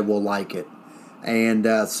 that I will like it. And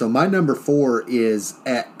so my number 4 is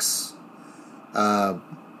X.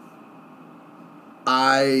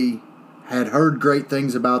 I had heard great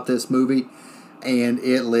things about this movie, and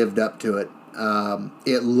it lived up to it.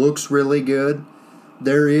 It looks really good.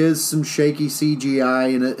 There is some shaky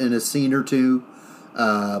CGI in a scene or two,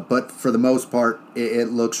 but for the most part,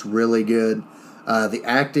 it looks really good. The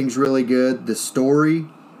acting's really good. The story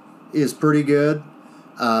is pretty good.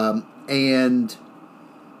 And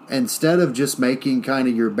instead of just making kind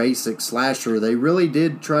of your basic slasher, they really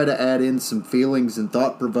did try to add in some feelings and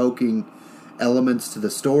thought-provoking elements to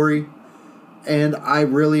the story. And I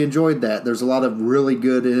really enjoyed that. There's a lot of really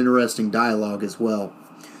good and interesting dialogue as well.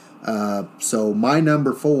 So my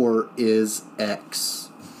number 4 is X.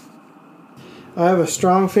 I have a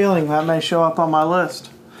strong feeling that may show up on my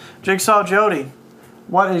list. Jigsaw Jody,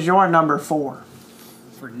 what is your number 4?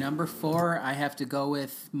 For number 4, I have to go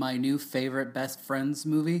with my new favorite Best Friends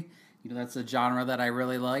movie. That's a genre that I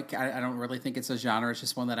really like. I don't really think it's a genre. It's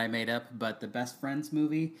just one that I made up. But the Best Friends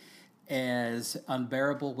movie is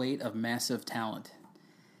Unbearable Weight of Massive Talent.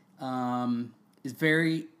 It's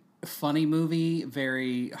very funny movie,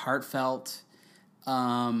 very heartfelt.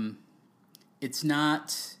 It's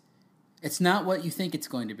not what you think it's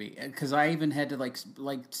going to be, because I even had to like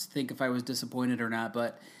think if I was disappointed or not.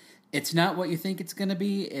 But it's not what you think it's going to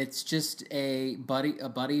be. It's just a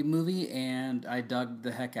buddy movie, and I dug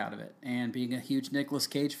the heck out of it. And being a huge Nicolas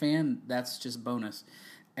Cage fan, that's just bonus.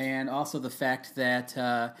 And also the fact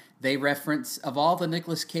that they reference, of all the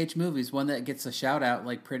Nicolas Cage movies, one that gets a shout out,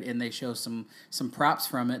 and they show some props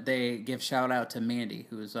from it. They give shout out to Mandy,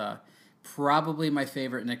 who is probably my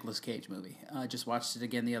favorite Nicolas Cage movie. I just watched it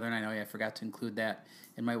again the other night. Oh yeah, I forgot to include that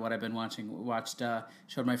in what I've been watching.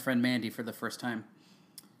 Showed my friend Mandy for the first time.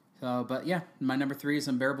 So, but yeah, my number 3 is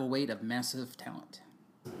Unbearable Weight of Massive Talent.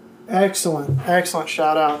 Excellent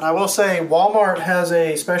shout out. I will say Walmart has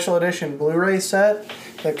a special edition Blu-ray set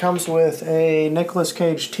that comes with a Nicolas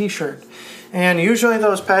Cage t-shirt. And usually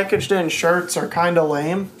those packaged in shirts are kind of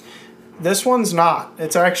lame. This one's not.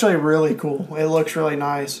 It's actually really cool. It looks really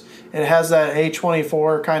nice. It has that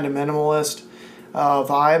A24 kind of minimalist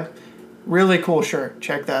vibe. Really cool shirt.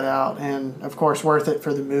 Check that out. And, of course, worth it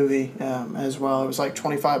for the movie as well. It was like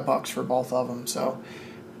 $25 for both of them. So,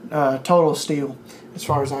 total steal as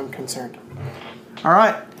far as I'm concerned. All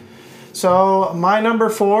right. So, my number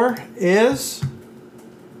 4 is,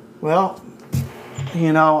 well,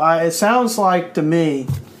 it sounds like to me,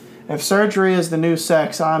 if surgery is the new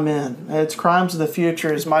sex, I'm in. It's Crimes of the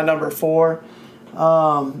Future is my number 4.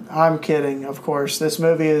 I'm kidding, of course. This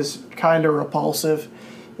movie is kind of repulsive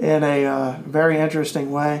in a very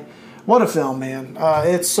interesting way. What a film, man.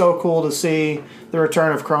 It's so cool to see the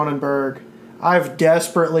return of Cronenberg. I've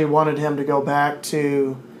desperately wanted him to go back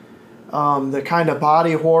to the kind of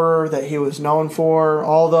body horror that he was known for,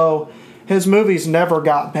 although his movies never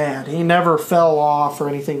got bad. He never fell off or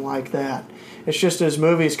anything like that. It's just his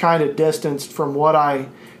movies kind of distanced from what I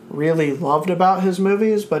really loved about his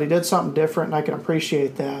movies, but he did something different, and I can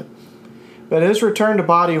appreciate that. But his return to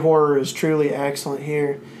body horror is truly excellent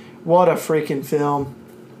here. What a freaking film.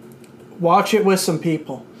 Watch it with some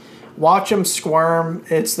people. Watch them squirm.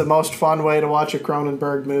 It's the most fun way to watch a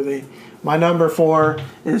Cronenberg movie. My number 4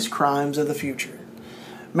 is Crimes of the Future.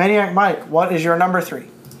 Maniac Mike, what is your number 3?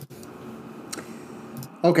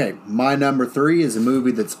 Okay, my number 3 is a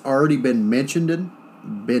movie that's already been mentioned,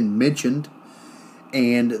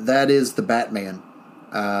 and that is The Batman.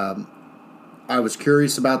 I was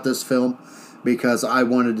curious about this film because I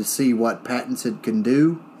wanted to see what Pattinson can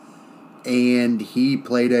do, and he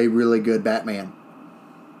played a really good Batman.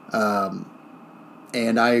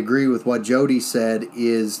 And I agree with what Jody said,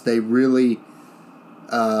 is they really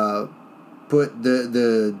put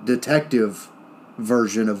the detective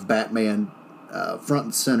version of Batman front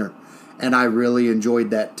and center. And I really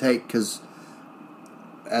enjoyed that take because,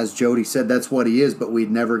 as Jody said, that's what he is, but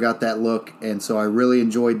we'd never got that look. And so I really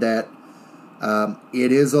enjoyed that.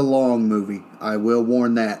 It is a long movie, I will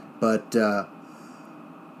warn that. But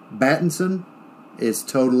Pattinson is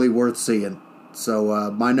totally worth seeing. So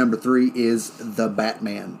my number 3 is The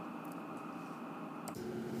Batman.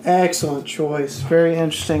 Excellent choice. Very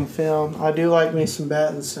interesting film. I do like me some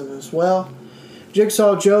Pattinson as well.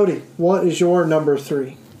 Jigsaw Jody, what is your number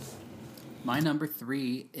 3? My number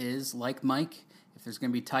 3 is, like Mike, if there's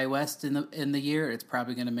going to be Ty West in the year, it's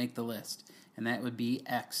probably going to make the list. And that would be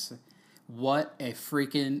X. What a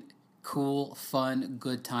freaking cool, fun,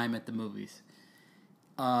 good time at the movies.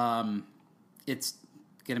 It's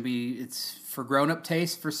going to be, it's for grown-up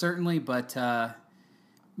taste for certainly, but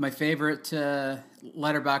my favorite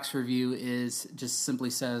Letterboxd review just simply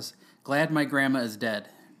says, "Glad my grandma is dead."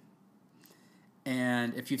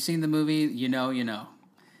 And if you've seen the movie, you know.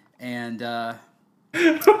 And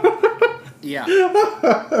Yeah.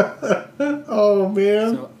 Oh,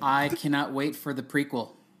 man. So I cannot wait for the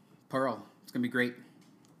prequel, Pearl. It's going to be great.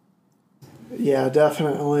 Yeah,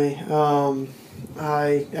 definitely.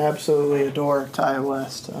 I absolutely adore Ty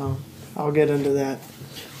West. I'll get into that.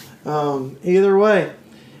 Either way,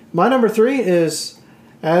 my number 3 is,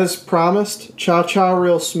 as promised, Cha Cha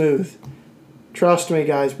Real Smooth. Trust me,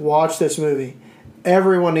 guys, watch this movie.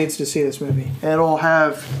 Everyone needs to see this movie. It'll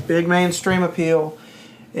have big mainstream appeal.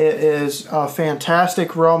 It is a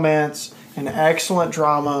fantastic romance, an excellent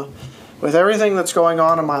drama. With everything that's going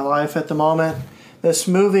on in my life at the moment, this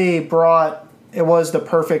movie it was the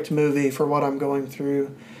perfect movie for what I'm going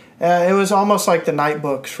through. It was almost like The Night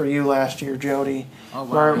Books for you last year, Jody,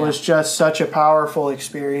 where it was just such a powerful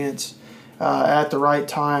experience at the right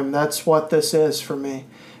time. That's what this is for me.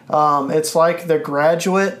 It's like The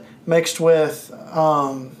Graduate mixed with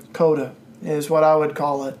Coda is what I would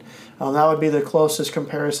call it. That would be the closest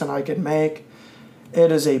comparison I could make.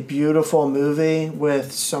 It is a beautiful movie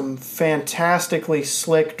with some fantastically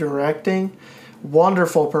slick directing,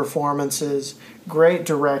 wonderful performances, great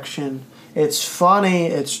direction. It's funny,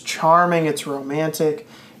 it's charming, it's romantic,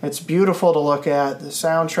 it's beautiful to look at. The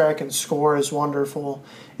soundtrack and score is wonderful.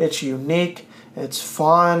 It's unique, it's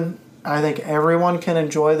fun. I think everyone can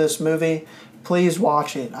enjoy this movie. Please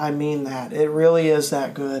watch it. I mean that. It really is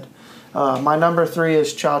that good. My number 3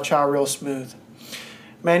 is Cha Cha Real Smooth.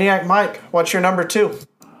 Maniac Mike, what's your number 2?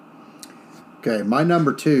 Okay, my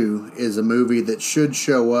number 2 is a movie that should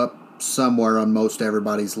show up somewhere on most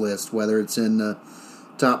everybody's list, whether it's in the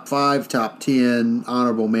top 5, top 10,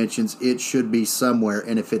 honorable mentions. It should be somewhere,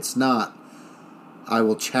 and if it's not, I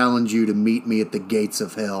will challenge you to meet me at the gates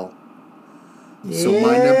of hell. Yeah. So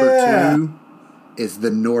my number 2 is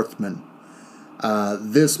The Northman.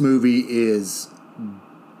 This movie is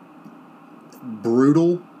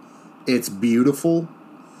brutal. It's beautiful.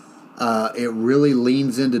 It really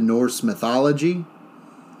leans into Norse mythology.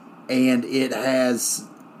 And it has,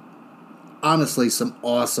 honestly, some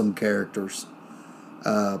awesome characters.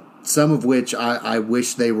 Some of which I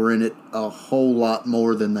wish they were in it a whole lot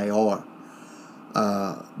more than they are.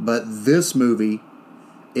 But this movie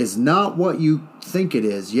is not what you think it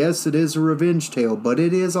is. Yes, it is a revenge tale, but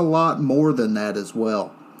it is a lot more than that as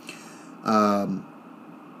well.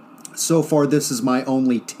 So far, this is my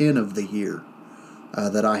only 10 of the year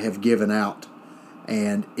that I have given out,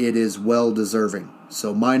 and it is well deserving.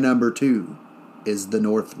 So my number 2 is The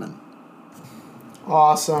Northman.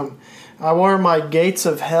 Awesome. I wore my Gates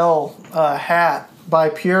of Hell hat by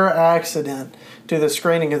pure accident to the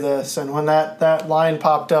screening of this, and when that line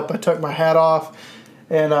popped up, I took my hat off,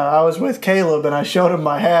 and I was with Caleb, and I showed him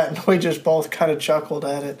my hat, and we just both kind of chuckled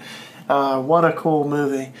at it. What a cool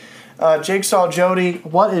movie. Jigsaw Jody,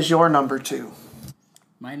 what is your number 2?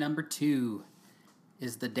 My number 2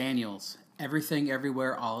 is The Daniels, Everything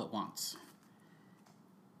Everywhere All at Once.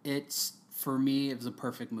 For me, it was a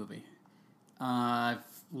perfect movie. I've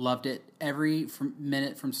loved it every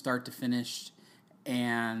minute from start to finish,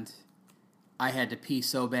 and I had to pee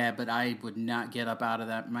so bad, but I would not get up out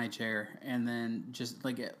of my chair. And then just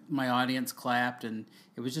like my audience clapped, and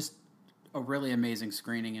it was just a really amazing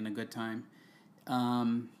screening and a good time.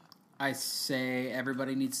 I say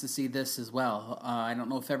everybody needs to see this as well. I don't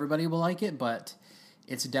know if everybody will like it, but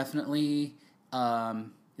it's definitely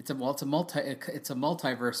it's a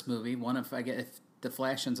multiverse movie. If The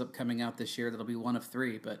Flash ends up coming out this year, that'll be one of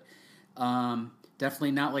 3. But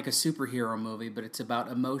definitely not like a superhero movie, but it's about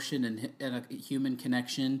emotion and a human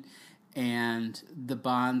connection and the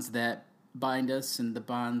bonds that bind us and the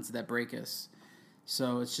bonds that break us.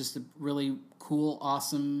 So it's just a really cool,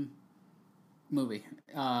 awesome movie,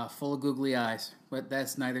 full of googly eyes, but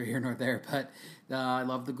that's neither here nor there. But I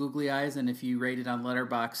love the googly eyes, and if you rate it on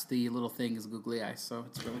Letterboxd, the little thing is googly eyes, so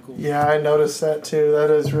it's really cool. Yeah, I noticed that too. That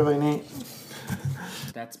is really neat.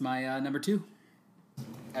 That's my number 2.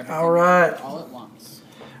 Everything all right, all at once.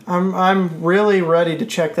 I'm really ready to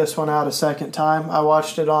check this one out a second time. I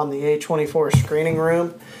watched it on the A24 screening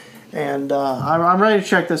room, and I'm ready to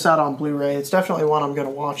check this out on Blu-ray. It's definitely one I'm going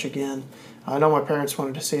to watch again. I know my parents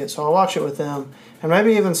wanted to see it, so I'll watch it with them. And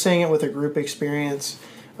maybe even seeing it with a group experience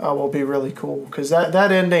will be really cool, because that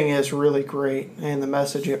ending is really great, and the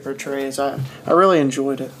message it portrays. I really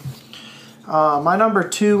enjoyed it. My number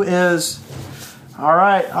 2 is, all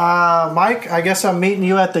right, Mike, I guess I'm meeting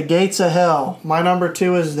you at the gates of hell. My number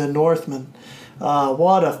 2 is The Northman.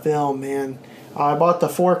 What a film, man. I bought the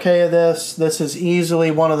 4K of this. This is easily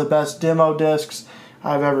one of the best demo discs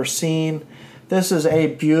I've ever seen. This is a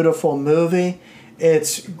beautiful movie.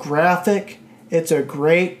 It's graphic. It's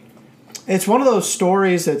one of those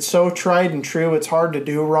stories that's so tried and true, it's hard to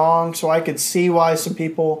do wrong. So I could see why some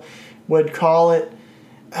people would call it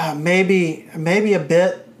maybe a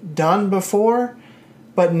bit done before,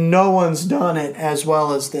 but no one's done it as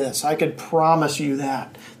well as this. I could promise you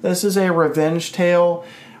that. This is a revenge tale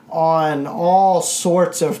on all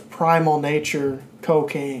sorts of primal nature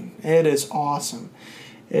cocaine. It is awesome.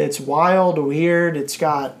 It's wild, weird. It's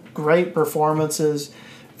got great performances,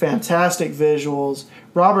 fantastic visuals.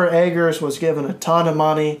 Robert Eggers was given a ton of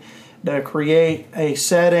money to create a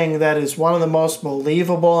setting that is one of the most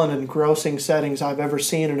believable and engrossing settings I've ever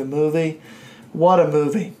seen in a movie. What a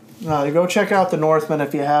movie. Go check out The Northman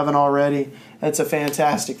if you haven't already. It's a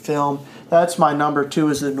fantastic film. That's my number 2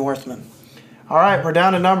 is The Northman. All right, we're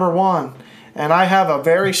down to number 1. And I have a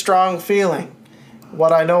very strong feeling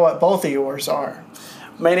I know what both of yours are.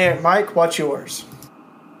 Maniac Mike, what's yours?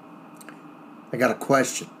 I got a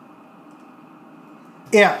question.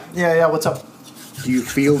 Yeah, what's up? Do you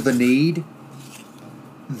feel the need?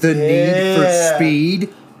 The need for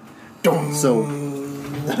speed? So,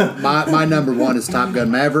 my number 1 is Top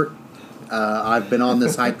Gun Maverick. I've been on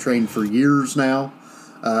this hype train for years now,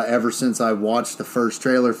 ever since I watched the first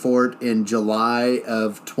trailer for it in July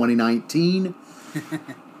of 2019.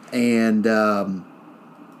 And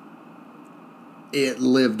it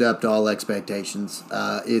lived up to all expectations.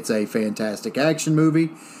 It's a fantastic action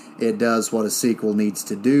movie. It does what a sequel needs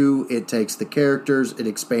to do. It takes the characters, it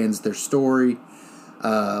expands their story,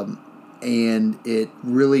 and it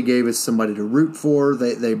really gave us somebody to root for.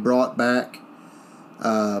 They brought back,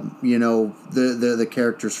 the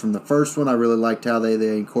characters from the first one. I really liked how they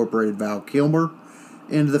incorporated Val Kilmer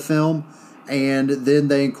into the film, and then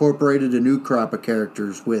they incorporated a new crop of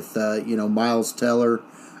characters with, Miles Teller.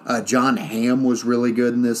 John Hamm was really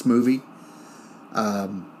good in this movie.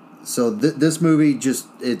 So this movie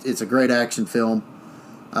it's a great action film.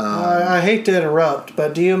 I hate to interrupt,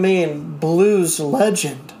 but do you mean blues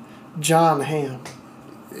legend John Hamm?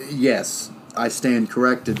 Yes, I stand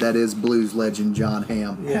corrected. That is blues legend John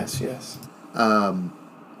Hamm. Yes. But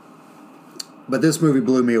this movie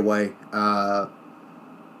blew me away.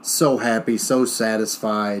 So happy, so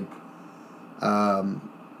satisfied. Tons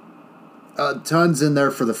in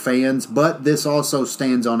there for the fans, but this also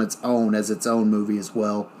stands on its own as its own movie as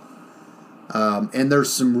well. And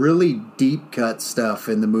there's some really deep cut stuff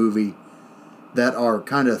in the movie that are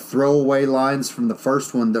kind of throwaway lines from the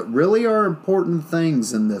first one that really are important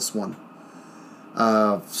things in this one.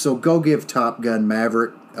 So go give Top Gun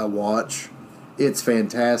Maverick a watch. It's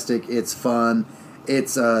fantastic. It's fun.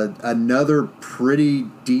 It's another pretty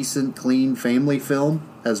decent, clean family film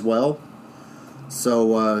as well.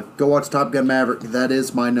 So go watch Top Gun Maverick. That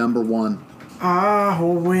is my number 1. I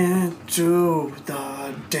went to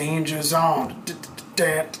the danger zone.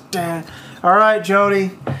 All right,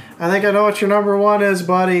 Jody. I think I know what your number 1 is,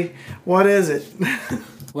 buddy. What is it?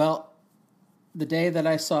 Well, the day that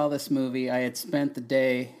I saw this movie, I had spent the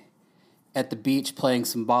day at the beach playing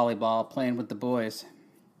some volleyball, playing with the boys.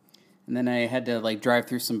 And then I had to drive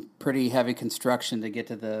through some pretty heavy construction to get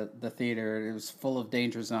to the theater. It was full of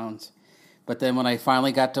danger zones. But then when I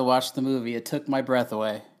finally got to watch the movie, it took my breath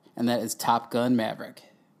away. And that is Top Gun Maverick.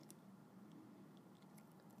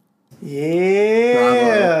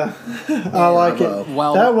 Yeah, I like it.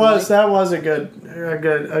 Well, that was a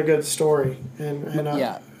good story, and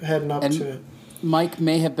heading up to it. Mike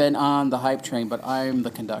may have been on the hype train, but I'm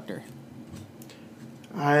the conductor.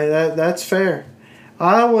 That's fair.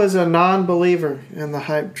 I was a non-believer in the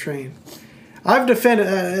hype train. I've defended.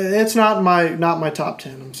 It's not my top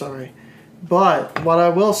 10. I'm sorry. But what I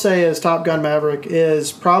will say is Top Gun Maverick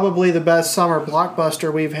is probably the best summer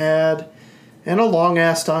blockbuster we've had in a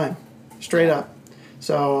long-ass time. Straight up.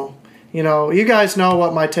 So, you guys know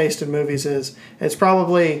what my taste in movies is. It's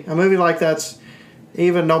probably a movie like that's,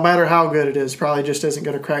 even no matter how good it is, probably just isn't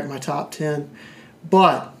going to crack my top 10.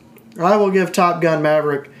 But I will give Top Gun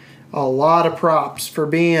Maverick a lot of props for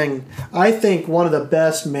being, I think, one of the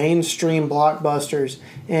best mainstream blockbusters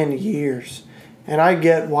in years. And I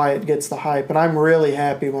get why it gets the hype, and I'm really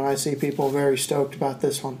happy when I see people very stoked about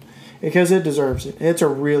this one, because it deserves it. It's a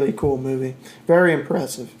really cool movie. Very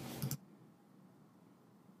impressive.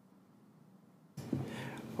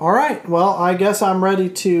 All right, well, I guess I'm ready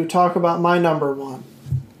to talk about my number 1.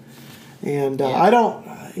 And I don't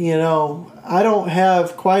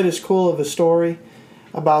have quite as cool of a story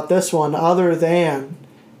about this one other than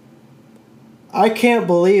I can't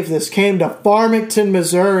believe this came to Farmington,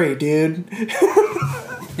 Missouri, dude.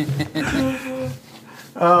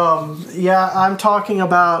 I'm talking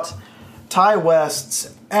about Ty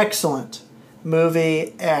West's excellent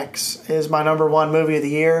movie X is my number 1 movie of the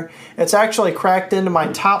year. It's actually cracked into my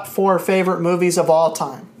top 4 favorite movies of all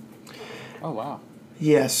time. Oh, wow.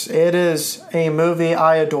 Yes, it is a movie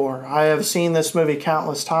I adore. I have seen this movie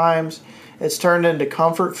countless times. It's turned into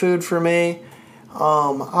comfort food for me.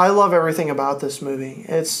 I love everything about this movie.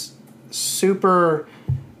 It's super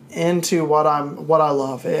into what I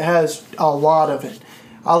love. It has a lot of it.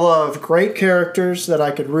 I love great characters that I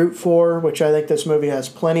could root for, which I think this movie has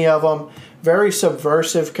plenty of them. Very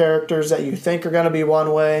subversive characters that you think are going to be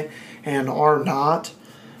one way and are not.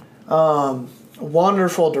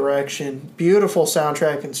 Wonderful direction, beautiful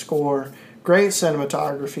soundtrack and score, great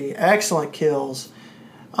cinematography, excellent kills.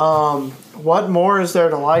 What more is there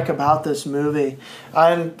to like about this movie?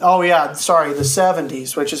 The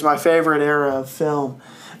 70s, which is my favorite era of film.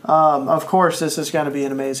 Of course, this is going to be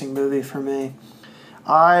an amazing movie for me.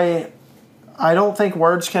 I don't think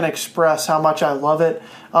words can express how much I love it,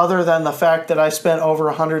 other than the fact that I spent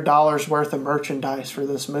over $100 worth of merchandise for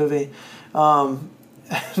this movie.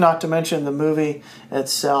 Not to mention the movie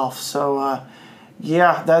itself. So,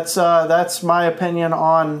 that's my opinion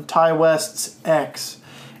on Ti West's X.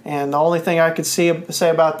 And the only thing I could say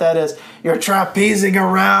about that is, you're trapezing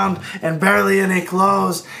around in barely any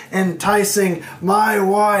clothes, enticing my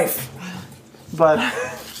wife. But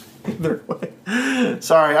either way,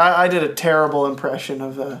 sorry, I did a terrible impression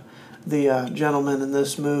of the gentleman in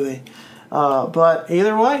this movie. But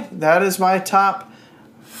either way, that is my top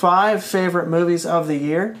 5 favorite movies of the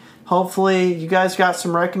year. Hopefully you guys got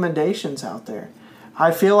some recommendations out there.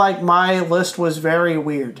 I feel like my list was very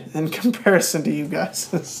weird in comparison to you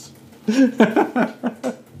guys. Am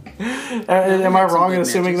I wrong in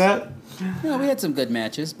assuming that? No, we had some good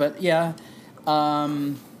matches, but yeah.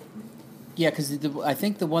 Because I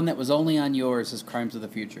think the one that was only on yours is Crimes of the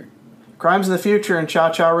Future. Crimes of the Future and Cha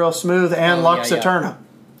Cha Real Smooth and Lux Eterna.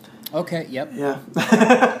 Okay, yep. Yeah.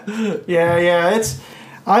 yeah.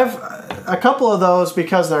 I've a couple of those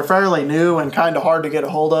because they're fairly new and kind of hard to get a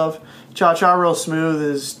hold of. Cha Cha Real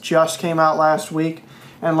Smooth just came out last week,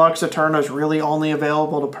 and Lux Eterna is really only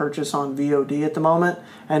available to purchase on VOD at the moment,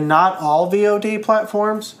 and not all VOD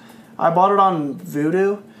platforms. I bought it on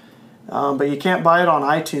Vudu, but you can't buy it on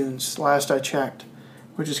iTunes, last I checked,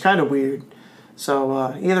 which is kind of weird.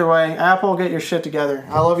 So either way, Apple, get your shit together.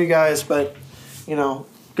 I love you guys, but,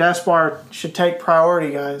 Gaspar should take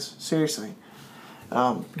priority, guys. Seriously.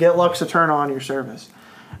 Get Lux Eterna on your service.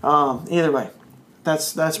 Either way,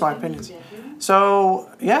 that's my opinions. So,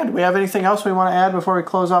 do we have anything else we want to add before we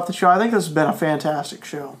close off the show? I think this has been a fantastic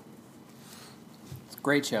show. It's a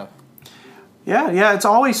great show. Yeah, it's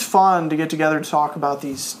always fun to get together to talk about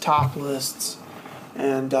these top lists.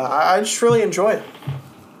 And I just really enjoy it.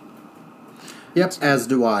 Yep, as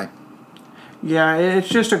do I. Yeah, it's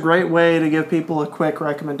just a great way to give people a quick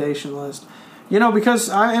recommendation list. Because,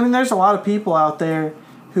 there's a lot of people out there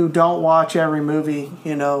who don't watch every movie,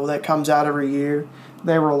 that comes out every year.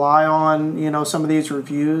 They rely on, some of these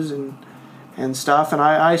reviews and stuff, and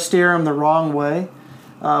I steer them the wrong way.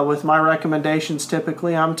 With my recommendations,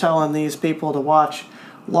 typically, I'm telling these people to watch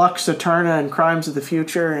Lux Eterna and Crimes of the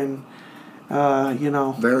Future and,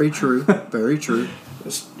 Very true, very true.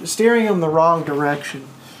 Steering them the wrong direction.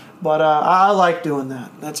 But I like doing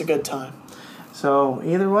that. That's a good time. So,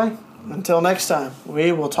 either way, until next time,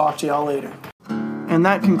 we will talk to y'all later. And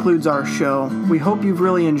that concludes our show. We hope you've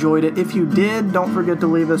really enjoyed it. If you did, don't forget to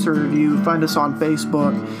leave us a review. Find us on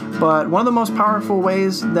Facebook. But one of the most powerful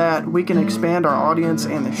ways that we can expand our audience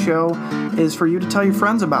and the show is for you to tell your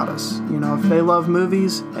friends about us. If they love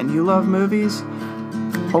movies and you love movies,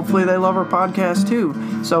 hopefully they love our podcast too.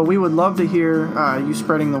 So we would love to hear you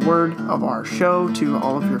spreading the word of our show to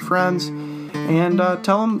all of your friends. And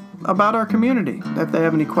tell them about our community. If they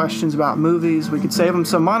have any questions about movies, we could save them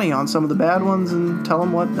some money on some of the bad ones and tell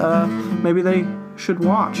them what maybe they should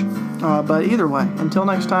watch. But either way, until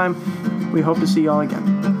next time, we hope to see y'all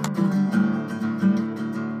again.